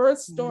basically my birth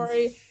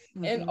story.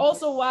 And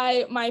also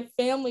why my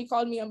family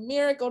called me a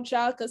miracle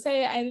child, because,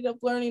 hey, I ended up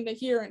learning to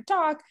hear and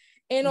talk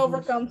and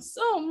overcome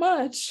so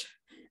much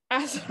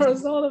as a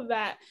result of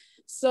that.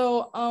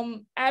 So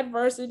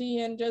adversity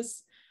and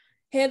just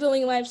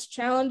handling life's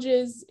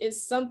challenges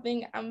is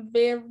something I'm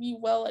very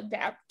well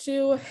adapted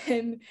to,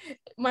 and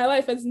my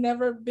life has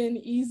never been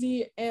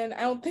easy, and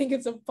I don't think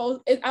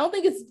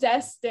it's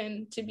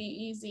destined to be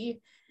easy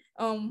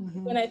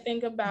when I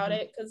think about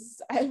it,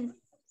 because I've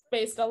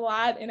faced a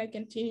lot and I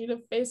continue to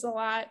face a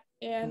lot,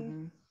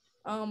 and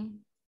I'm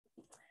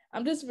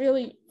just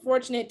really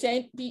fortunate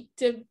to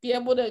be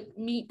able to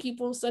meet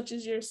people such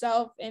as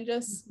yourself and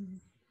just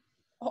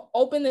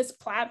open this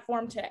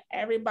platform to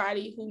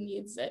everybody who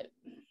needs it.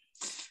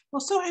 Well,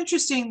 so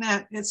interesting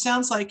that it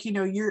sounds like,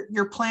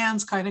 your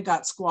plans kind of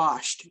got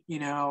squashed,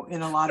 in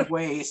a lot of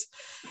ways.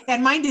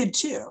 And mine did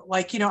too.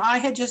 Like, I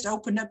had just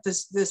opened up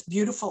this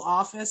beautiful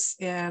office,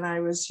 and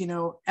I was,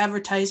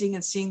 advertising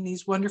and seeing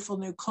these wonderful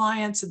new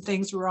clients, and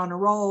things were on a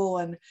roll.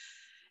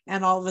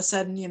 And all of a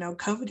sudden,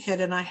 COVID hit,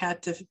 and I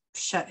had to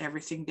shut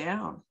everything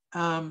down.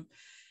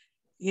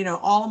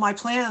 All of my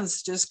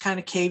plans just kind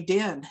of caved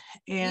in.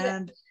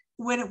 And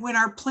when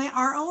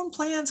our own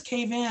plans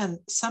cave in,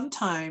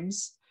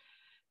 sometimes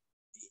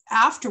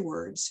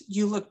afterwards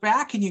you look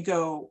back and you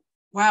go,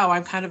 wow,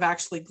 I'm kind of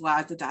actually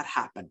glad that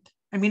happened.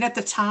 I mean, at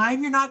the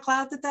time, you're not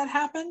glad that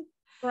happened.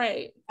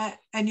 Right.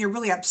 And you're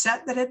really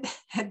upset that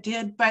it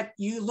did, but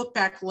you look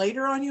back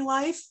later on your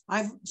life.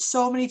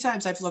 So many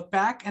times I've looked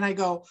back and I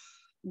go,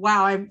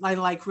 wow, I'm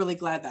like really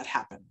glad that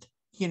happened,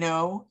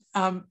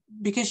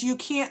 because you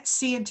can't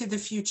see into the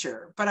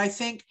future, but I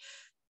think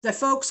the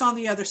folks on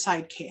the other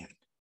side can.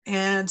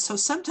 And so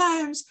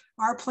sometimes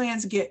our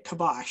plans get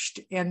kiboshed,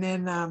 and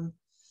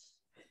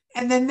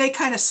then they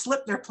kind of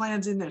slip their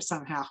plans in there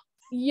somehow.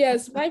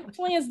 Yes, my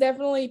plans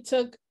definitely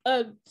took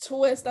a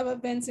twist of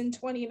events in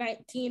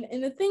 2019.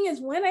 And the thing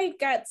is, when I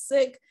got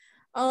sick,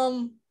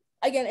 again,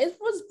 it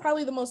was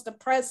probably the most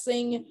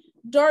depressing,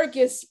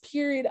 darkest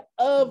period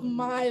of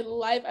my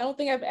life. I don't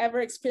think I've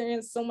ever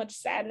experienced so much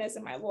sadness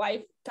in my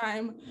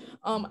lifetime.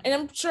 And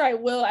I'm sure I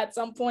will at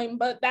some point,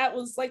 but that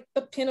was like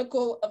the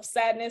pinnacle of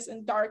sadness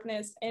and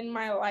darkness in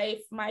my life.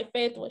 My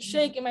faith was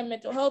shaken, my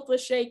mental health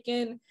was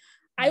shaken.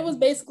 I was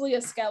basically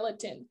a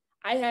skeleton.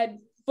 I had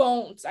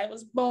bones. I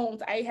was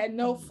bones. I had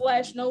no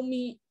flesh, no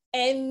meat,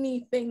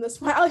 anything. The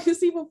smile you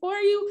see before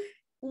you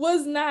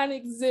was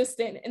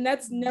non-existent, and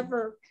that's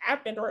never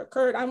happened or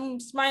occurred. I'm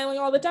smiling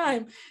all the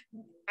time.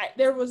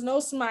 There was no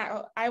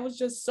smile. I was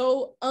just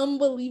so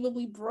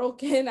unbelievably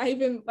broken. I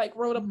even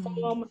wrote a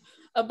poem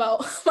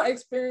about my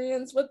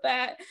experience with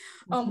that,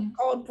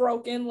 called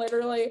Broken,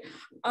 literally.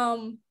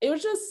 It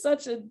was just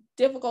such a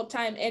difficult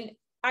time, and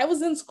I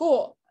was in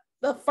school,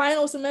 the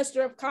final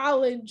semester of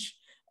college,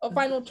 a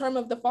final term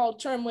of the fall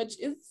term,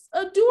 which is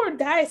a do or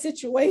die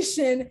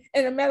situation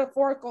in a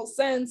metaphorical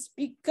sense,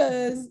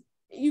 because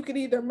you could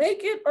either make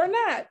it or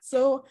not.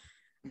 So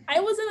I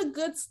was in a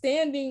good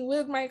standing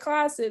with my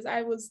classes.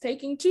 I was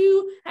taking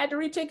 2, had to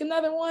retake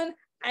another one.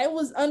 I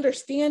was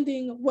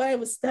understanding what I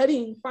was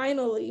studying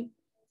finally.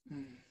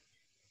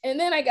 And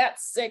then I got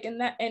sick,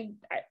 and I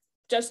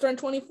just turned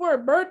 24,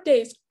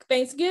 birthdays,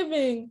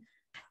 Thanksgiving,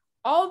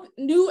 all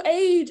new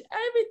age,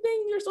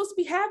 everything you're supposed to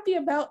be happy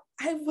about,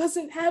 I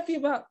wasn't happy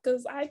about,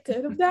 because I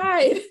could have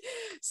died.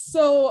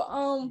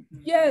 So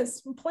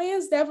yes,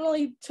 plans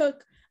definitely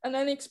took an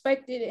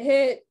unexpected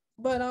hit,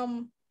 but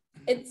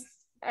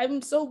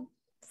I'm so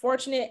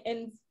fortunate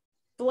and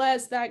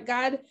blessed that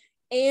God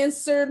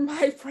answered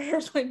my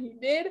prayers when he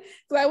did,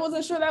 because I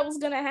wasn't sure that was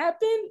going to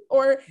happen,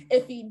 or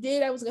if he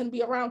did, I was going to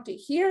be around to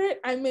hear it.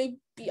 I may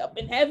be up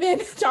in heaven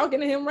talking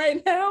to him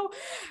right now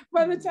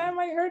by the time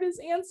I heard his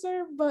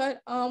answer.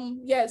 But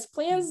yes,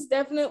 plans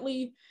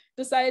definitely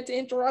decided to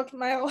interrupt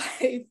my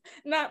life.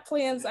 Not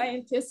plans I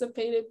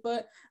anticipated,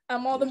 but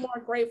I'm all the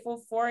more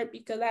grateful for it,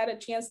 because I had a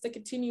chance to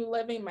continue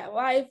living my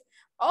life.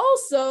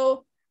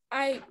 Also,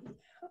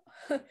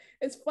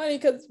 it's funny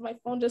because my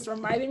phone just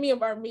reminded me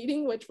of our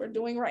meeting, which we're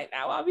doing right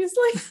now,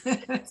 obviously.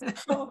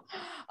 So,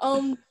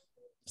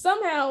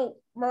 somehow,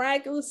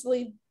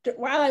 miraculously,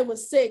 while I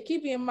was sick,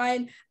 keeping in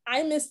mind,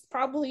 I missed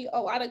probably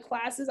a lot of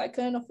classes I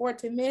couldn't afford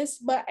to miss,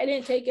 but I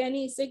didn't take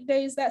any sick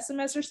days that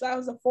semester, so I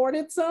was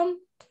afforded some.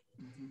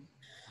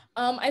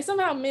 I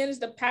somehow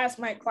managed to pass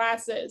my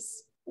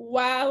classes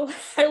while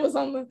I was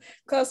on the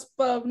cusp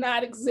of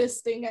not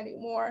existing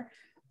anymore.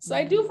 So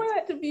I do find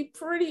that to be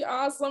pretty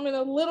awesome and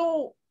a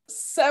little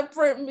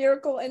separate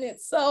miracle in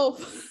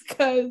itself,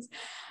 because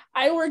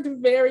I worked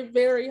very,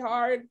 very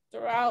hard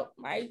throughout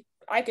my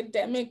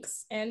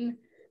academics and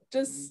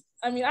just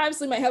I mean,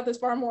 obviously my health is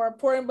far more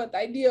important, but the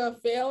idea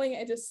of failing,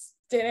 I just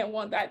didn't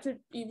want that to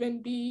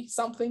even be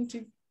something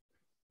to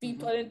be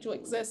put into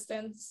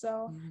existence.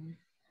 So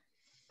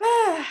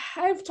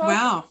I've talked a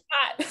lot.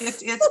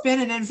 It's been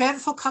an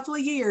eventful couple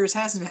of years,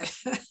 hasn't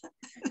it?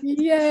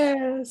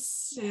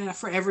 Yes. Yeah,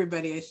 for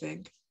everybody, I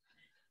think.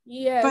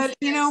 Yes. But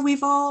you know,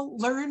 we've all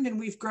learned and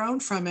we've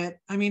grown from it.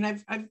 I mean,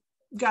 I've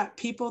got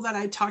people that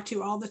I talk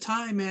to all the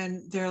time,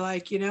 and they're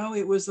like, you know,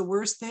 it was the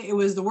worst thing. It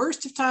was the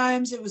worst of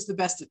times. It was the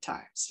best of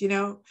times, you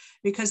know,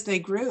 because they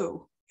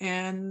grew,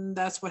 and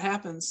that's what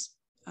happens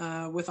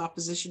with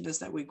opposition, is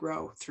that we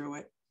grow through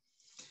it.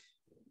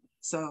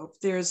 So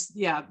there's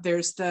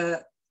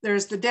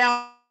the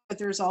down, but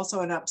there's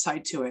also an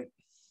upside to it.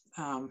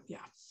 Yeah.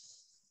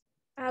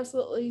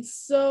 Absolutely.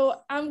 So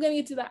I'm going to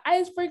get to the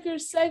icebreaker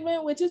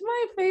segment, which is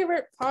my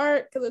favorite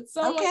part because it's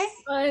so much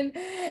fun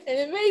and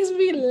it makes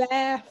me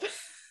laugh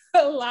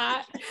a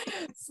lot.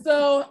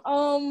 So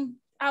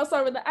I'll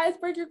start with the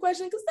icebreaker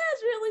question because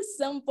that's really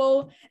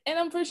simple and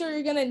I'm pretty sure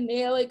you're going to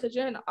nail it because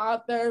you're an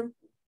author.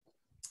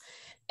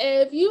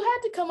 If you had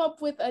to come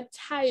up with a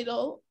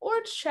title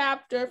or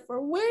chapter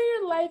for where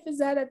your life is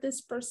at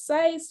this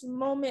precise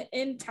moment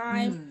in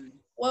time,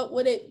 what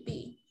would it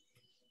be?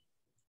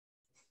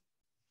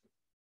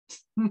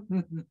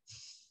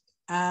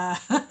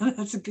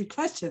 That's a good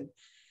question.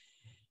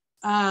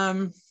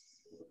 Well,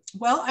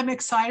 I'm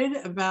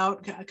excited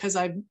about, because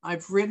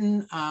I've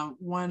written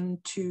 1,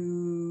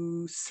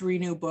 2, 3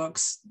 new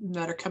books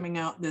that are coming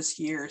out this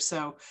year.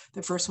 So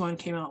the first one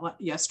came out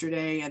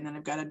yesterday, and then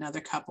I've got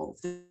another couple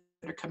that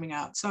are coming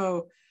out.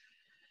 So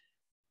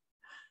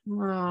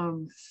I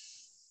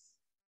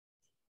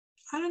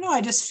don't know.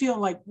 I just feel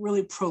like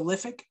really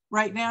prolific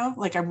right now.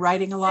 Like I'm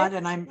writing a lot,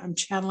 and I'm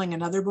channeling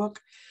another book.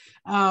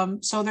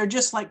 So they're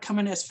just like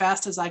coming as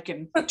fast as I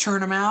can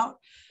churn them out.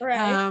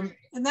 Right.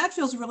 And that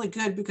feels really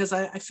good because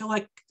I feel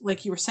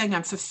like you were saying,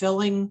 I'm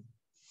fulfilling,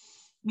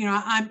 you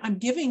know, I'm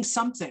giving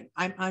something.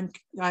 I'm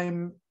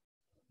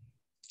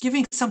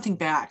giving something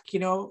back, you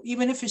know,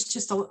 even if it's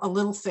just a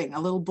little thing, a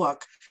little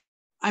book.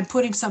 I'm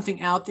putting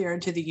something out there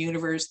into the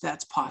universe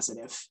that's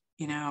positive,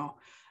 you know.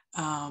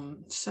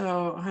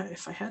 So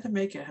if I had to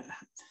make a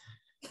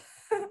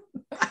I'm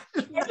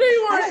sure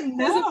you weren't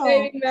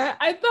anticipating that.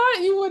 I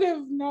thought you would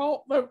have known,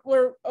 but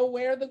were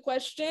aware of the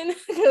question.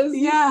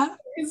 Yeah,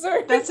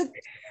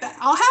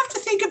 I'll have to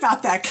think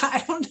about that.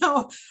 I don't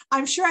know.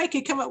 I'm sure I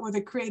could come up with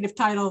a creative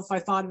title if I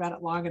thought about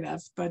it long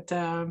enough. But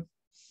I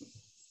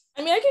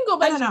mean, I can go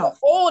back to the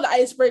old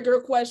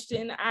icebreaker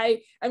question.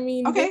 I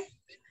mean, okay.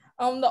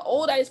 The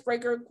old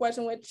icebreaker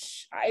question,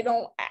 which I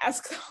don't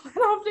ask that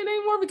often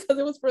anymore because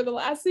it was for the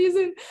last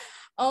season.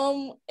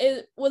 I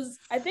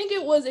think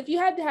it was, if you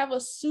had to have a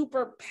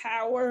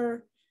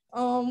superpower,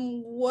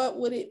 what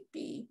would it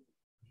be?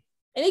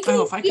 And it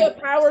can be a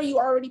power you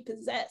already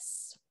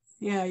possess.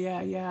 Yeah.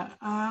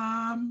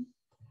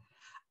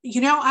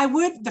 You know,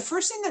 the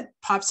first thing that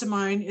pops to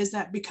mind is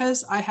that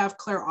because I have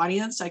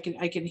clairaudience, I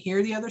can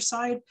hear the other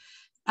side.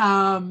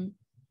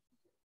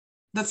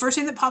 The first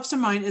thing that pops to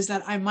mind is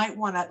that I might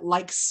want to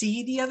like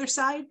see the other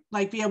side,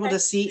 like be able to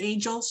see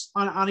angels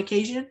on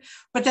occasion,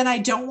 but then I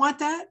don't want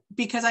that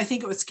because I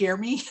think it would scare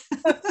me.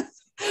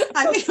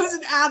 I think it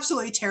would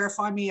absolutely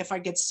terrify me if I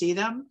could see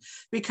them,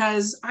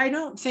 because I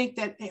don't think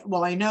that,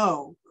 well, I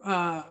know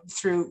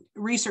through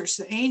research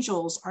that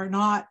angels are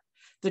not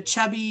the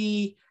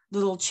chubby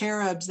little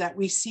cherubs that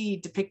we see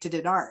depicted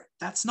in art.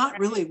 That's not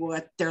really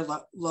what they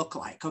look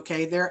like.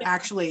 Okay. They're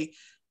actually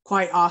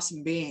quite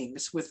awesome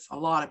beings with a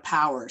lot of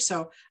power.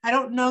 So I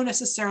don't know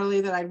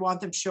necessarily that I'd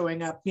want them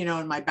showing up, you know,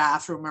 in my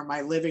bathroom or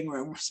my living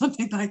room or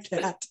something like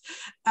that.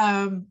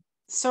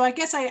 So I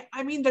guess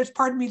I mean, there's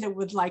part of me that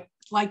would like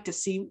to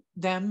see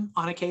them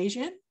on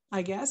occasion,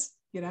 I guess,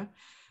 you know.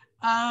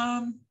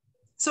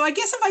 So I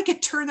guess if I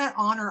could turn that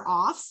on or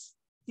off,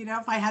 you know,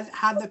 if I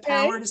had the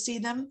power to see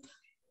them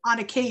on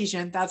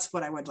occasion, that's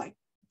what I would like.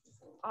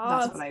 Awesome.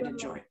 That's what I'd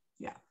enjoy.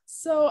 Yeah.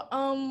 So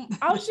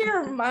I'll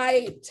share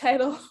my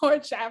title or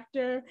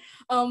chapter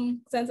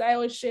since I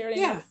always share it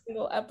in every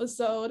single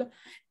episode,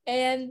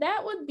 and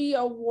that would be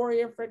a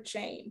warrior for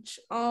change.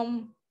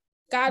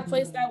 God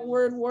placed that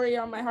word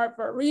warrior on my heart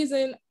for a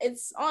reason.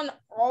 It's on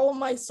all of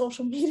my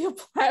social media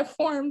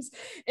platforms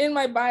in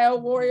my bio,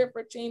 warrior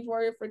for change,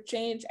 warrior for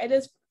change. I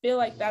just feel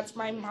like that's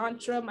my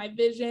mantra, my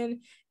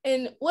vision,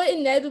 and what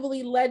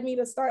inevitably led me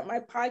to start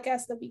my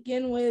podcast to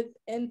begin with,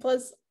 and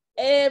plus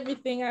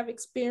everything I've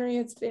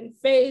experienced and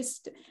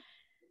faced,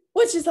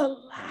 which is a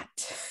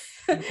lot.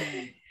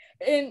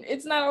 And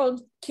it's not all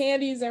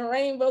candies and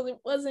rainbows. It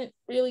wasn't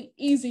really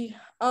easy.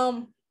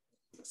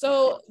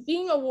 So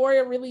being a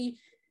warrior really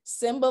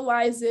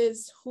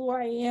symbolizes who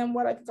I am,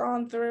 what I've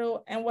gone through,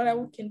 and what I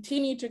will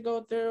continue to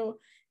go through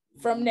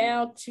from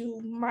now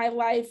to my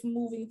life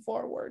moving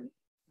forward.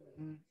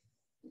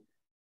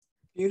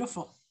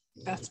 Beautiful.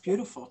 That's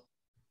beautiful.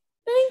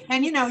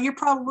 And, you know,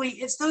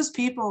 it's those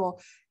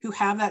people who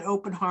have that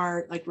open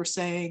heart, like we're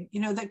saying, you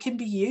know, that can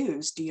be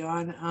used,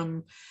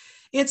 Dion.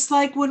 It's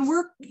like when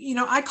we're,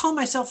 I call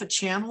myself a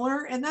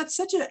channeler, and that's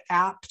such an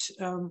apt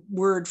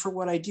word for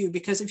what I do,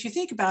 because if you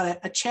think about it,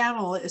 a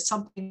channel is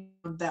something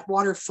that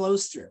water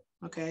flows through.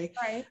 Okay.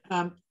 Right.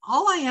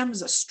 All I am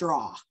is a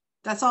straw.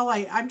 That's all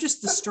I'm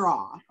just the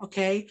straw.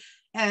 Okay.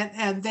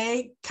 And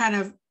they kind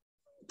of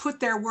put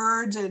their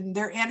words and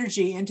their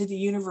energy into the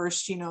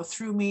universe,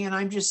 through me. And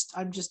I'm just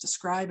a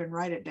scribe and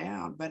write it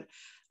down. But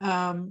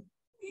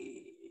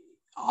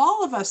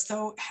all of us,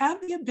 though, have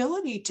the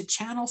ability to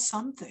channel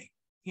something,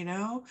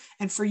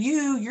 and for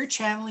you, you're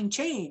channeling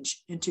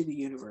change into the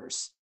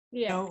universe.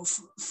 Yeah.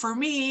 For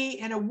me,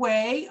 in a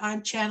way,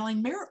 I'm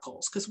channeling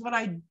miracles, because what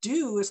I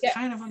do is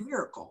kind of a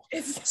miracle.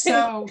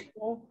 So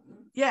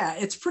yeah,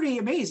 it's pretty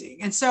amazing.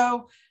 And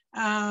so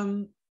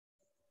I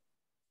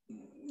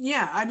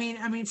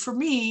mean, for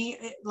me,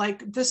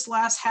 like this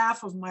last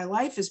half of my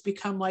life has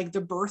become like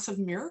the birth of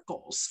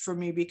miracles for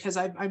me, because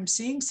I'm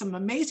seeing some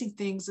amazing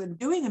things and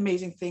doing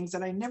amazing things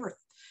that I never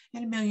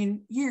in a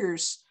million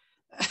years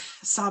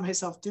saw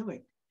myself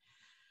doing.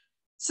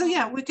 So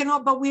yeah,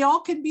 we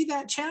all can be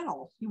that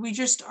channel.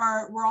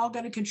 We're all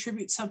going to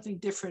contribute something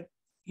different,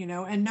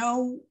 and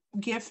no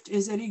gift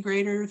is any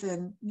greater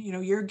than,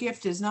 your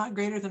gift is not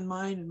greater than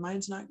mine, and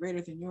mine's not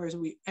greater than yours.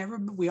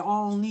 We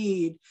all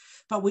need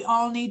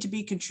to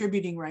be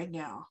contributing right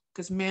now,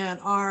 because man,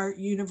 our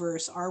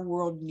universe, our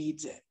world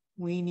needs it.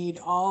 We need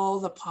all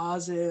the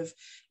positive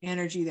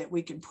energy that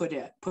we can put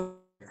here.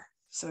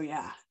 So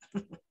yeah.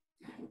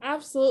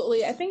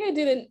 Absolutely. I think I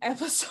did an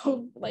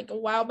episode like a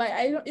while back.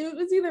 It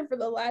was either for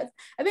the last,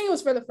 I think it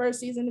was for the first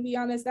season, to be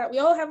honest, that we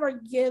all have our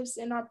gifts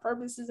and our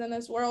purposes in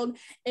this world,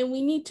 and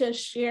we need to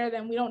share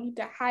them. We don't need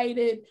to hide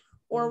it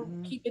or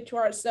keep it to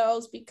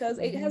ourselves, because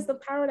it has the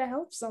power to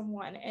help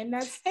someone. And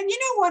you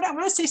know what? I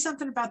want to say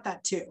something about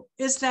that too,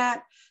 is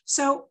that,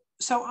 so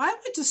I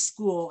went to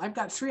school. I've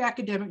got 3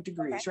 academic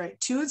degrees, right?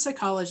 2 in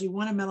psychology,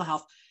 1 in mental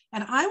health.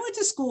 And I went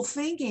to school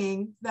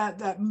thinking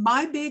that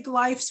my big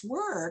life's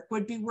work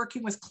would be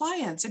working with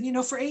clients.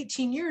 And, for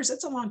 18 years,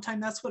 that's a long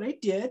time. That's what I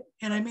did.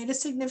 And I made a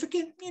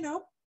significant,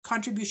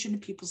 contribution to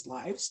people's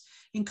lives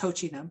in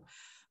coaching them.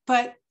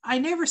 But I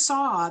never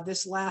saw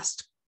this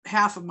last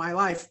half of my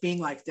life being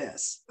like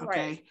this.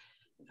 Okay.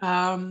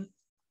 Right.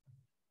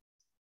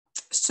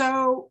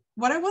 So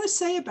what I want to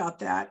say about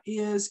that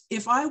is,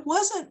 if I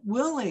wasn't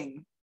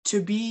willing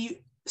to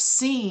be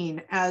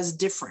seen as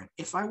different,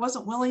 if I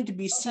wasn't willing to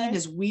be seen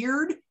as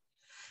weird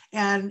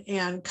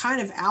and kind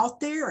of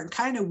out there and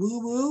kind of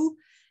woo-woo,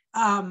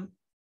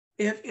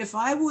 if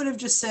I would have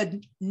just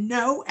said,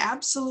 no,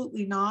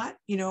 absolutely not,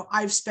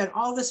 I've spent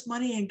all this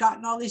money and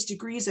gotten all these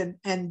degrees,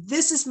 and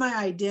this is my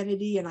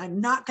identity, and I'm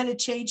not going to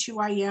change who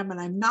I am, and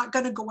I'm not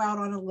going to go out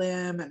on a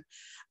limb, and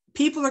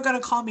people are going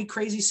to call me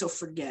crazy, so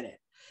forget it.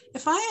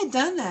 If I had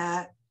done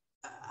that,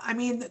 I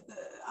mean,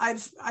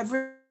 I've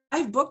read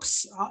 5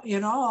 books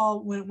in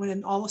all,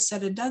 when all is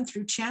said and done,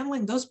 through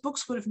channeling. Those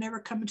books would have never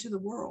come into the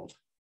world,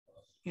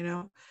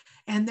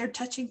 and they're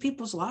touching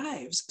people's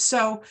lives.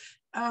 So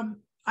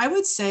I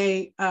would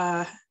say,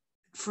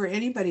 for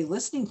anybody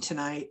listening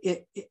tonight,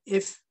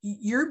 if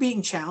you're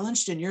being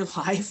challenged in your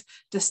life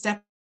to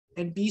step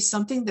and be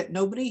something that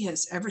nobody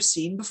has ever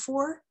seen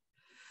before,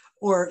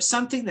 or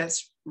something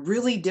that's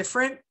really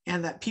different,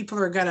 and that people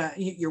are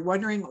you're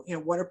wondering,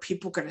 what are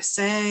people going to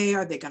say?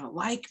 Are they going to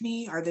like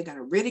me? Are they going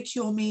to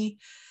ridicule me?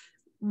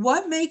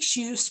 What makes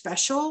you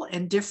special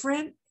and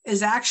different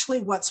is actually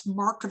what's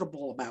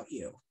marketable about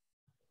you.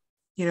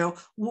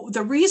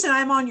 The reason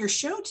I'm on your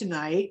show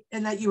tonight,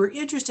 and that you were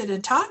interested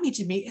in talking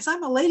to me, is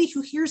I'm a lady who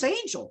hears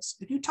angels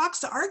and who talks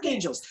to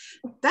archangels.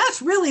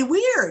 That's really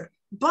weird,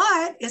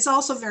 but it's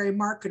also very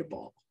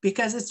marketable,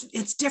 because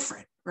it's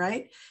different,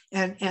 right?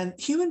 And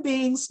human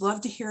beings love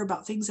to hear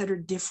about things that are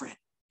different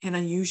and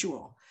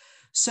unusual.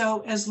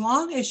 So as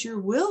long as you're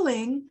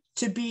willing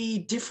to be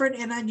different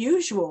and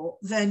unusual,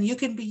 then you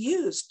can be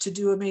used to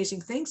do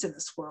amazing things in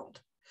this world.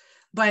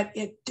 But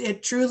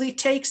it truly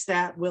takes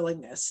that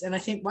willingness. And I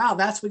think, wow,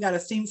 we got a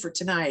theme for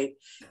tonight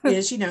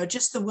is,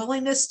 just the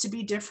willingness to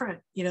be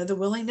different, the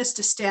willingness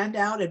to stand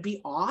out and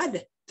be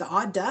odd, the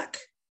odd duck.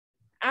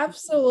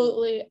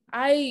 Absolutely.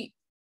 I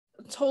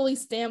totally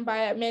stand by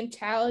that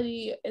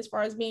mentality as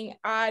far as being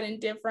odd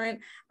and different.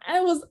 I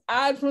was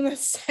odd from the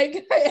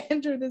second I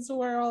entered this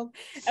world,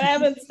 and I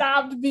haven't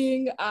stopped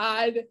being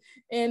odd.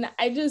 And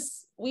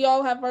we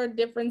all have our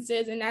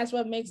differences, and that's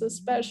what makes us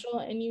special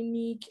and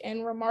unique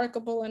and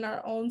remarkable in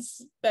our own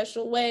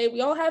special way.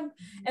 We all have,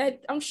 and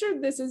I'm sure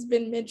this has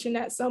been mentioned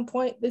at some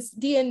point, this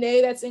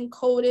DNA that's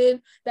encoded,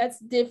 that's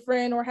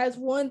different, or has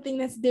one thing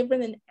that's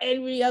different than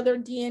every other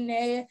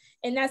DNA.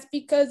 And that's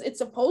because it's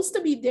supposed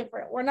to be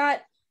different. We're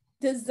not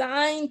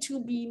designed to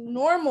be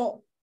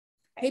normal.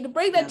 I hate to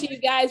break that to you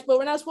guys, but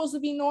we're not supposed to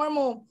be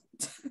normal.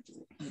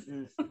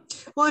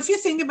 Well, if you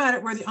think about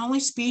it, we're the only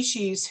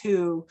species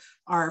who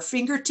our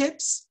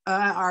fingertips,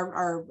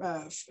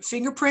 our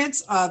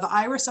fingerprints, the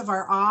iris of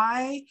our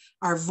eye,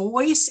 our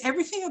voice,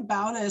 everything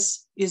about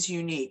us is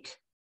unique.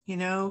 you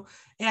know.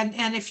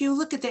 And if you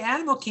look at the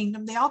animal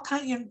kingdom, they all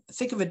kind of, you know,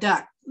 think of a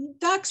duck.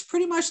 Ducks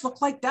pretty much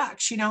look like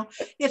ducks, you know.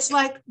 It's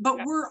like,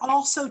 but we're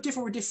all so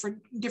different. We're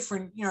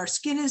different, you know, our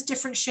skin is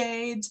different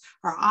shades,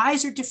 our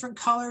eyes are different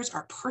colors,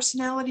 our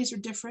personalities are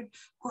different.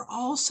 We're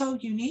all so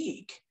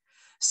unique.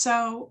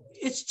 So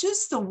it's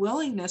just the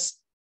willingness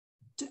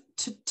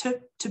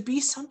to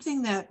be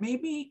something that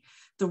maybe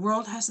the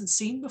world hasn't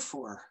seen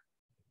before.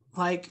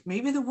 Like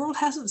maybe the world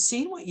hasn't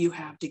seen what you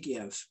have to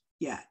give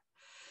yet.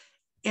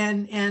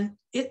 And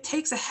it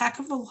takes a heck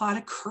of a lot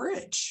of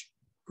courage,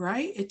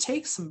 right? It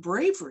takes some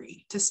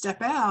bravery to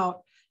step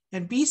out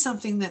and be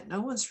something that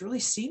no one's really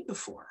seen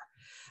before.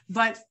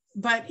 But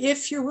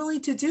if you're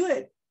willing to do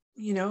it,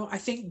 you know, I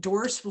think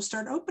doors will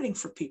start opening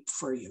for people,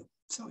 for you.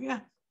 So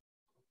yeah.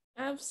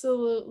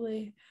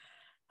 Absolutely.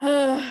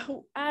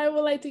 I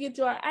would like to get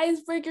to our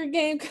icebreaker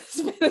game because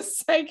it's been a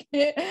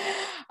second.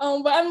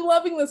 But I'm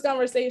loving this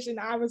conversation,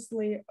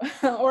 obviously,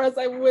 or else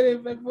I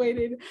would have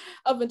waited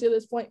up until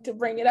this point to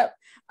bring it up.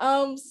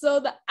 So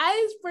the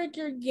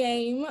icebreaker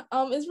game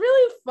is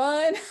really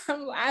fun.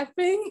 I'm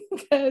laughing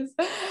because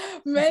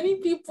many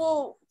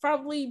people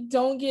probably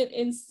don't get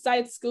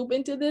inside scoop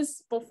into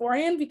this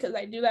beforehand because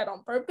I do that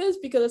on purpose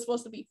because it's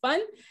supposed to be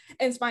fun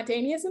and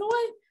spontaneous in a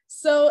way.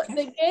 So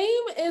the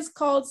game is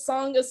called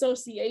Song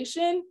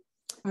Association.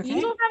 Okay. You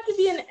don't have to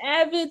be an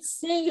avid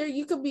singer.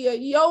 You could be a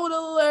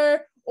yodeler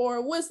or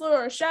a whistler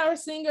or a shower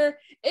singer.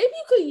 If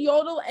you could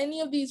yodel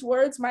any of these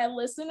words, my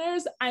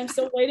listeners, I'm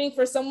still waiting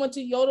for someone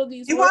to yodel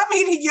these words. You want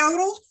me to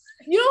yodel?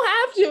 You don't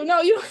have to.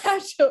 No, you don't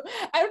have to.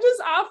 I'm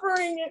just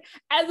offering it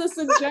as a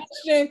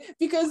suggestion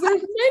because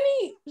there's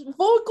many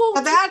vocal.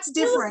 Well, that's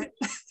different.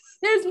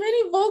 There's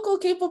many vocal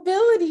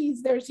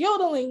capabilities. There's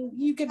yodeling.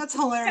 You could. That's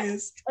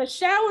hilarious. A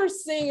shower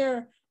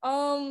singer.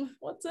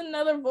 What's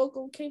another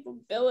vocal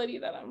capability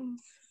that I'm?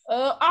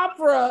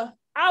 Opera.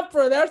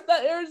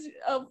 There's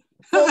a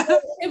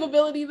vocal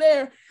capability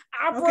there.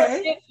 Opera.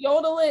 Okay.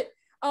 Yodel it.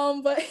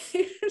 But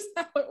here's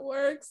how it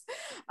works.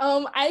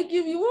 I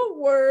give you a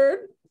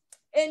word,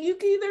 and you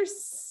can either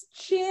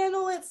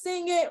channel it,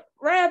 sing it,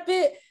 rap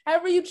it,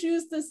 however you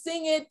choose to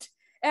sing it.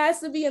 It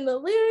has to be in the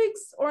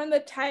lyrics or in the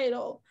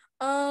title.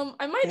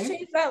 I might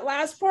change that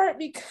last part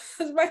because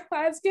my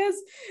last guest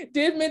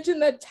did mention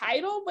the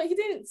title, but he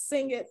didn't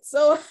sing it.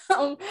 So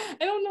I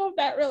don't know if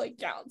that really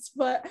counts,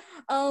 but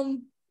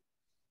it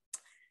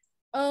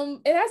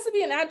has to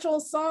be an actual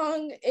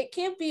song. It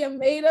can't be a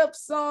made up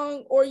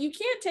song, or you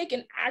can't take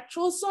an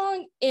actual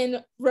song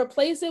and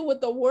replace it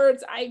with the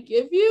words I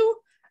give you.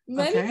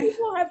 Many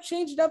people have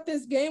changed up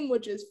this game,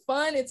 which is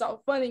fun. It's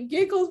all fun and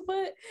giggles,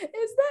 but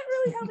it's not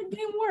really how the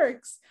game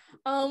works.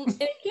 And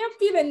it can't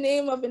be the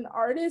name of an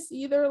artist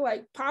either,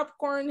 like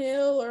Popcorn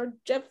Hill or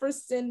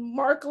Jefferson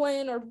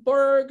Markland or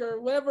Berg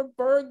or whatever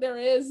Berg there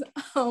is.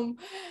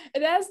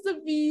 It has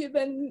to be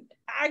the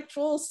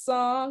actual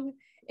song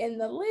in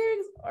the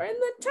lyrics or in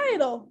the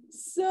title.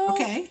 So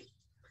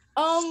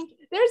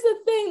there's the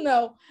thing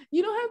though.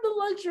 You don't have the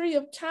luxury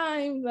of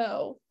time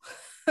though.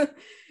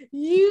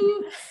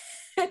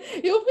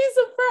 You'll be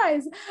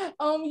surprised.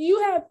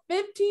 You have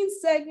 15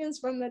 seconds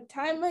from the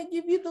time I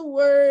give you the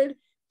word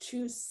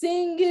to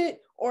sing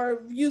it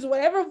or use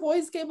whatever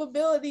voice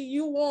capability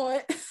you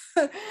want.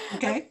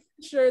 Okay. I'm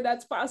sure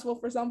that's possible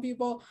for some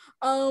people.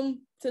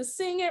 To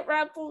sing it,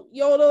 rap,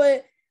 yodel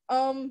it,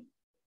 and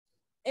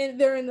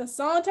they're in the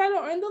song title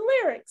or in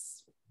the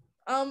lyrics.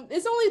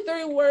 It's only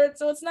 30 words,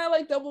 so it's not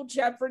like Double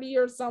Jeopardy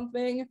or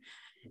something.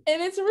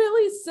 And it's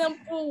really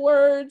simple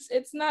words.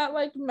 It's not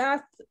like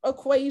math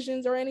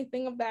equations or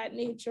anything of that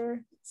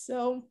nature.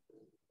 So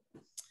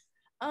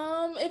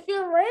if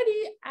you're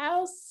ready,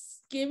 I'll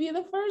give you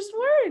the first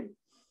word.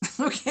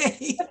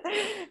 Okay.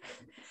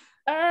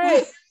 All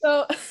right.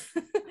 So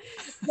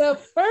the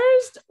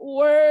first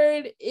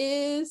word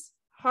is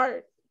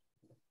heart.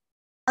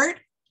 Heart?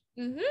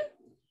 Mm-hmm.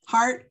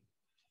 Heart.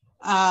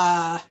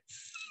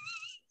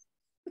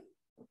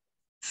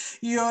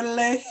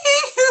 Yodel.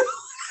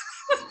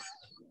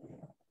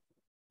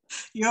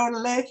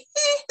 Yodel,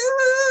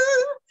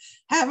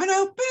 have an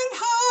open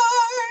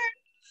heart.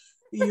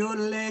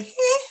 Yodel, an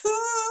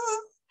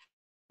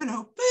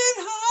open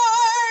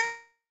heart.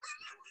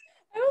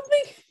 I don't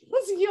think it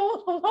was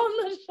yodel on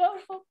the show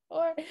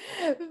before.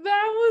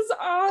 That was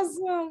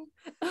awesome.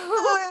 I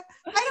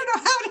don't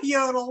know how to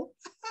yodel.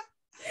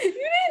 You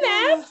didn't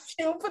have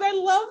to, but I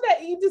love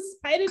that you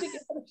decided to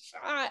give it a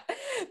shot.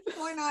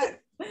 Why not?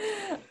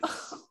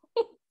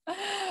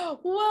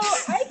 Well,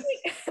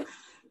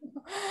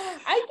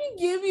 I can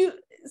give you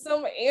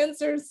some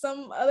answers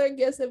some other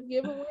guests have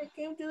given when it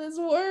came to this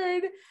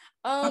word.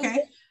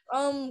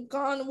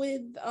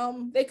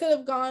 They could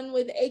have gone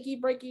with Achy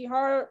Breaky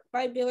Heart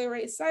by Billy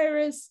Ray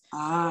Cyrus.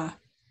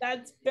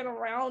 That's been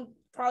around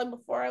probably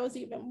before I was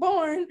even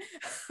born.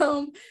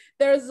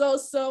 There's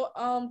also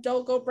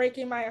Don't Go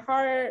Breaking My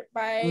Heart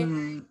by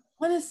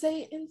want to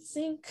say in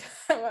sync.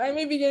 I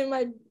may be getting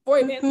my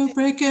boy band. You're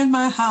breaking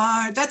my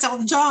heart. That's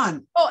Elton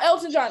John. Oh,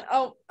 Elton John.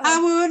 Oh, I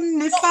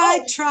wouldn't if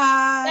I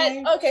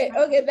tried.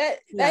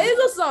 That is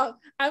a song.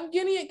 I'm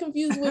getting it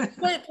confused with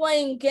Quit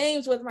Playing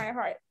Games with My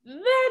Heart.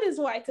 That is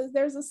why, because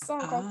there's a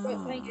song called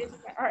Quit Playing Games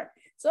with My Heart.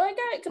 So I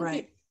got it confused.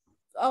 Right.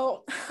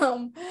 Oh,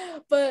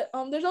 but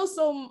there's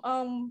also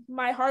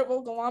My Heart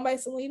Will Go On by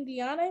Celine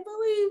Dion, I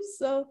believe.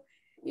 So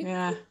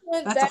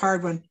that's a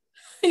hard one.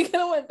 You could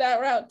have went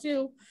that route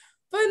too,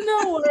 but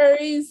no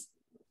worries.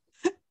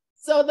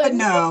 So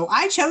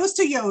I chose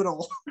to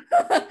yodel.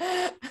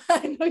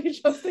 I know you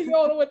chose to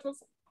yodel, which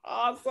was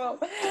awesome.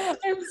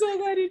 I'm so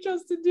glad you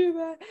chose to do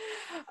that.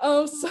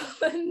 So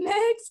the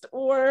next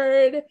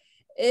word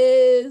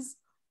is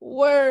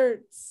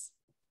words.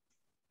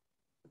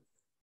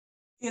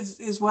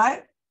 Is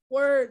what?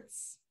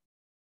 Words.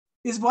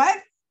 Is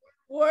what?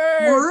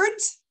 Words.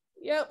 Words?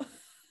 Yep.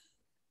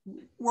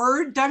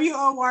 Word,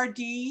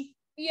 W-O-R-D.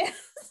 Yes.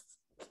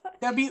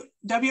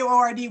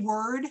 W-O-R-D,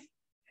 word.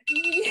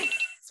 Yes.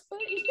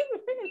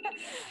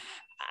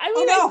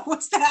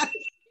 What's that?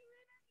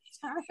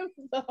 Time,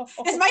 though.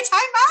 Is my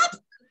time up?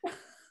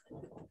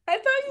 I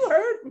thought you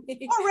heard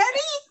me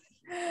already.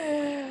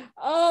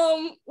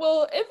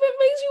 Well, if it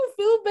makes you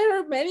feel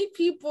better, many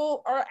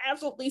people are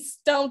absolutely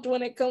stumped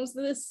when it comes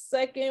to this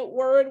second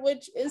word,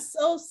 which is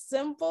so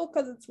simple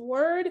because it's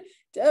word,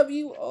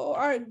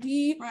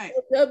 W-O-R-D, right?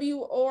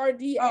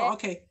 W-O-R-D. Oh,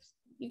 okay.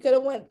 You could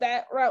have went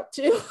that route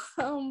too.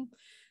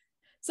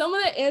 Some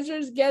of the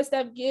answers guests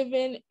have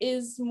given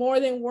is More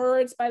Than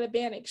Words by the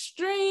band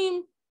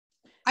Extreme.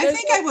 I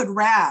think I would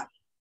rap.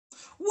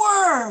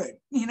 Word,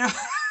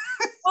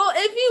 Well,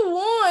 if you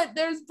want,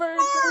 there's bird.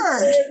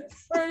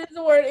 Bird is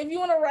a word. If you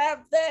want to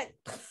rap that.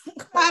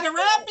 Not a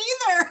rap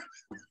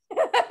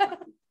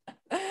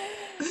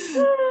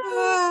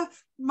either.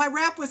 My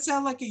rap would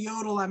sound like a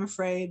yodel, I'm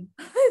afraid.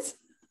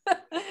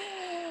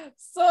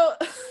 So,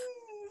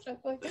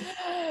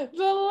 the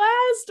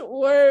last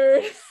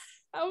word.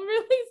 I'm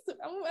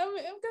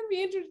gonna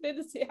be interested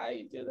to see how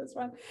you do this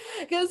one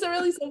because it's a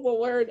really simple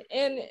word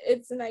and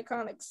it's an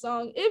iconic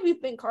song if you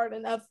think hard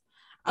enough.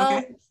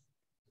 Okay.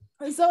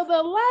 So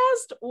the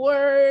last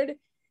word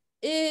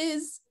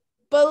is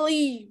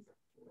believe.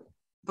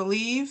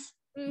 Believe?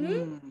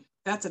 Mm-hmm.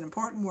 That's an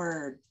important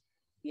word.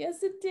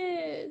 Yes, it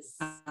is.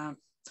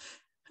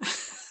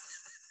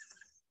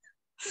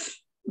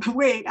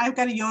 Wait, I've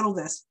got to yodel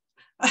this.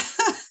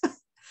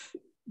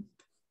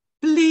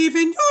 Believe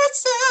in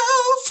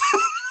yourself.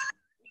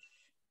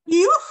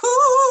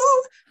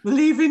 Yoo-hoo.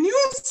 Believe in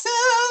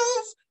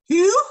yourself.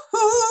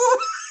 Yoo-hoo.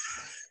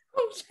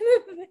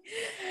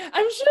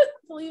 I'm sure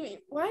believe me.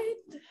 What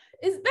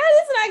is that? Is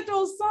an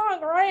actual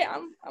song, right?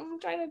 I'm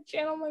trying to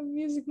channel my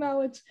music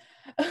knowledge.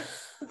 I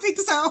think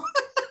so.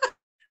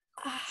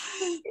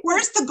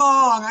 Where's the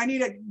gong? I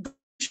need a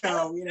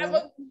show.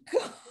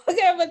 I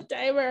have a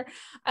timer.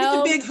 Get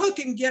the big hook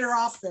and get her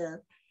off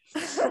there.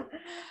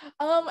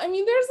 I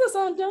mean, there's the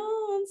song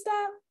 "Don't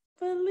Stop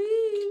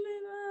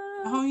Believing."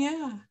 Oh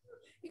yeah.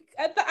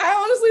 I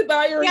honestly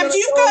thought you were. Yeah, but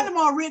you've got them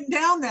all written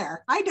down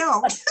there. I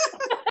don't.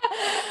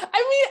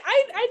 I mean,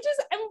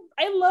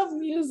 I love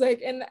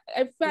music, and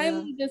I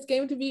finally just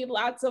came to be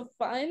lots of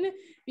fun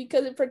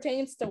because it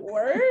pertains to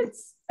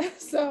words.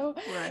 So,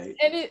 right.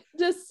 And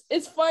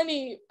it's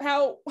funny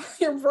how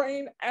your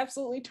brain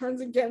absolutely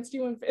turns against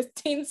you in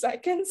 15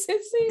 seconds.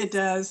 It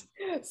does.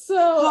 So,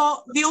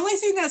 well, the only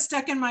thing that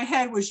stuck in my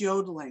head was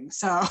yodeling.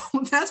 So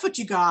that's what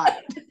you got.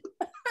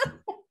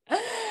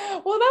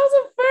 Well, that was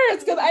a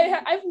first because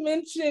I've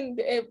mentioned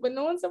it, but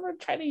no one's ever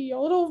tried to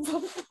yodel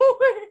before.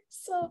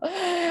 So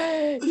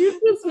you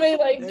just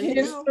made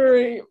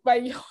history by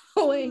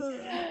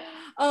yodeling.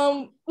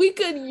 We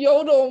could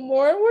yodel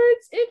more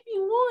words if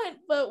you want,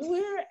 but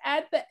we're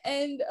at the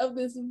end of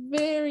this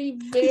very,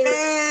 very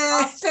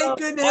awesome thank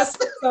goodness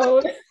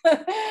episode.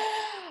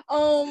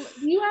 Do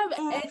you have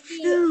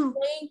any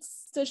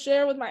links to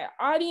share with my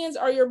audience?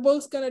 Are your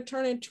books going to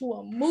turn into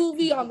a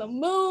movie on the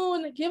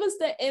moon? Give us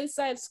the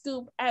inside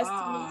scoop as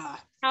to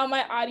how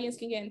my audience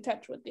can get in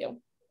touch with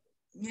you.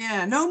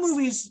 Yeah, no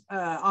movies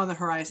on the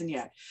horizon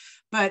yet.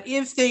 But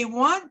if they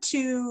want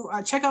to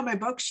check out my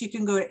books, you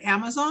can go to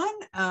Amazon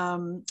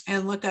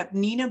and look up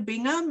Nina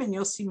Bingham, and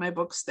you'll see my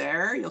books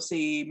there. You'll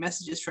see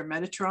Messages from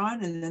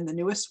Metatron, and then the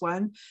newest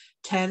one,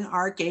 10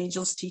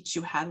 Archangels Teach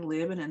You How to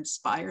Live an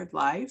Inspired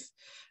Life.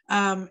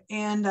 I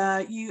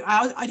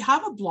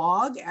have a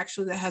blog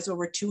actually that has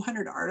over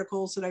 200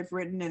 articles that I've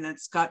written, and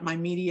it's got my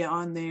media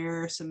on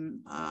there, and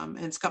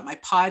it's got my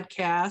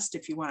podcast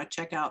if you want to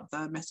check out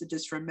the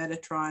Messages from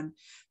Metatron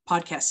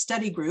podcast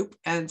study group.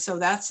 And so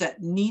that's at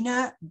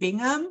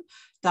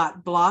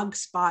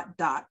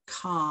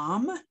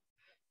ninabingham.blogspot.com.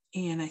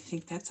 And I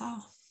think that's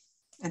all.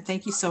 And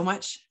thank you so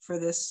much for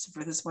this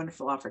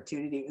wonderful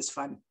opportunity. It was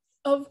fun.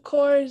 Of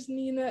course,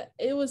 Nina.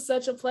 It was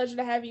such a pleasure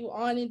to have you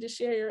on and to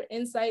share your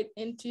insight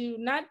into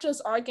not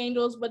just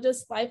archangels, but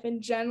just life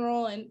in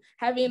general and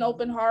having an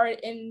open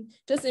heart and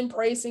just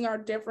embracing our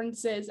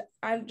differences.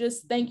 I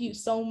just thank you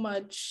so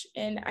much.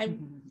 And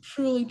I'm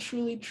truly,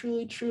 truly,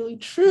 truly, truly,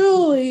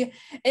 truly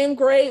am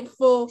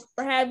grateful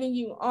for having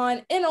you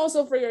on and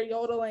also for your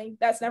yodeling.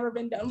 That's never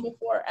been done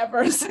before,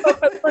 ever. So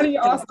it's pretty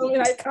awesome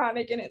and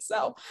iconic in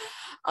itself.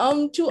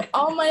 To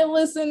all my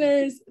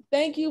listeners,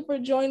 thank you for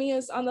joining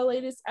us on the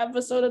latest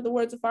episode of the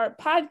Words of Art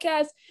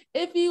podcast.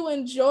 If you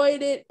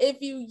enjoyed it,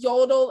 if you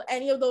yodeled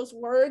any of those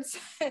words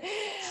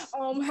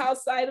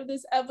outside of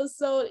this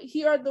episode,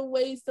 here are the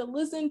ways to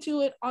listen to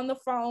it on the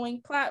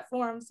following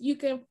platforms. You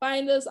can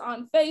find us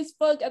on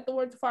Facebook at the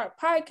Words of Art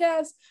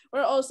podcast.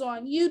 We're also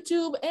on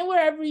YouTube and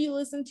wherever you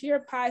listen to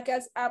your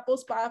podcast, Apple,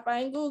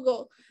 Spotify, and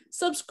Google.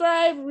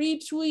 Subscribe,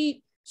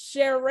 retweet,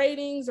 share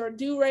ratings or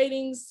do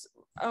ratings,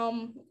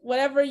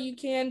 whatever you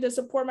can to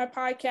support my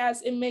podcast.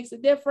 It makes a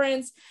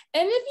difference.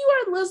 And if you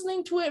are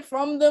listening to it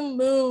from the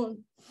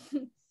moon,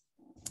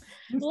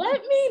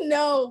 let me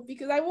know,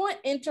 because I want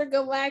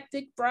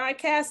intergalactic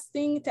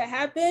broadcasting to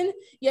happen.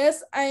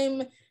 Yes,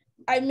 I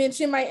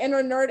mention my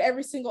inner nerd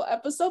every single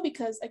episode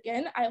because,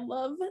 again, I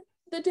love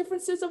the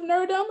differences of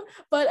nerdom.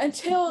 But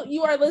until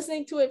you are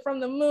listening to it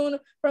from the moon,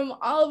 from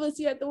all of us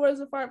here at the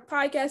Words of Art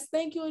podcast,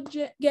 thank you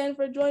again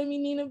for joining me,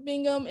 Nina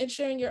Bingham, and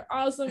sharing your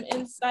awesome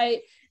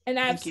insight. And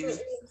I'm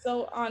absolutely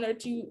so honored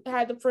to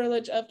have the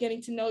privilege of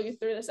getting to know you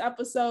through this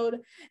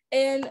episode.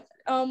 And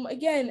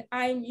again,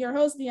 I'm your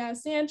host, Deanna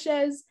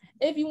Sanchez.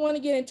 If you want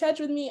to get in touch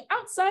with me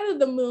outside of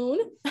the moon,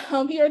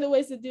 here are the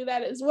ways to do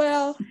that as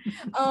well.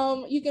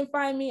 You can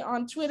find me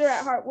on Twitter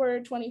at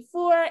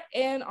HeartWarrior24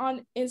 and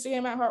on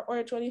Instagram at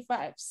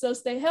HeartWarrior25. So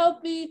stay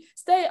healthy,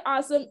 stay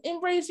awesome,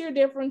 embrace your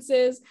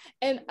differences,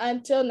 and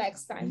until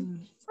next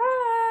time,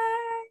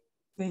 bye.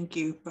 Thank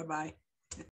you. Bye-bye.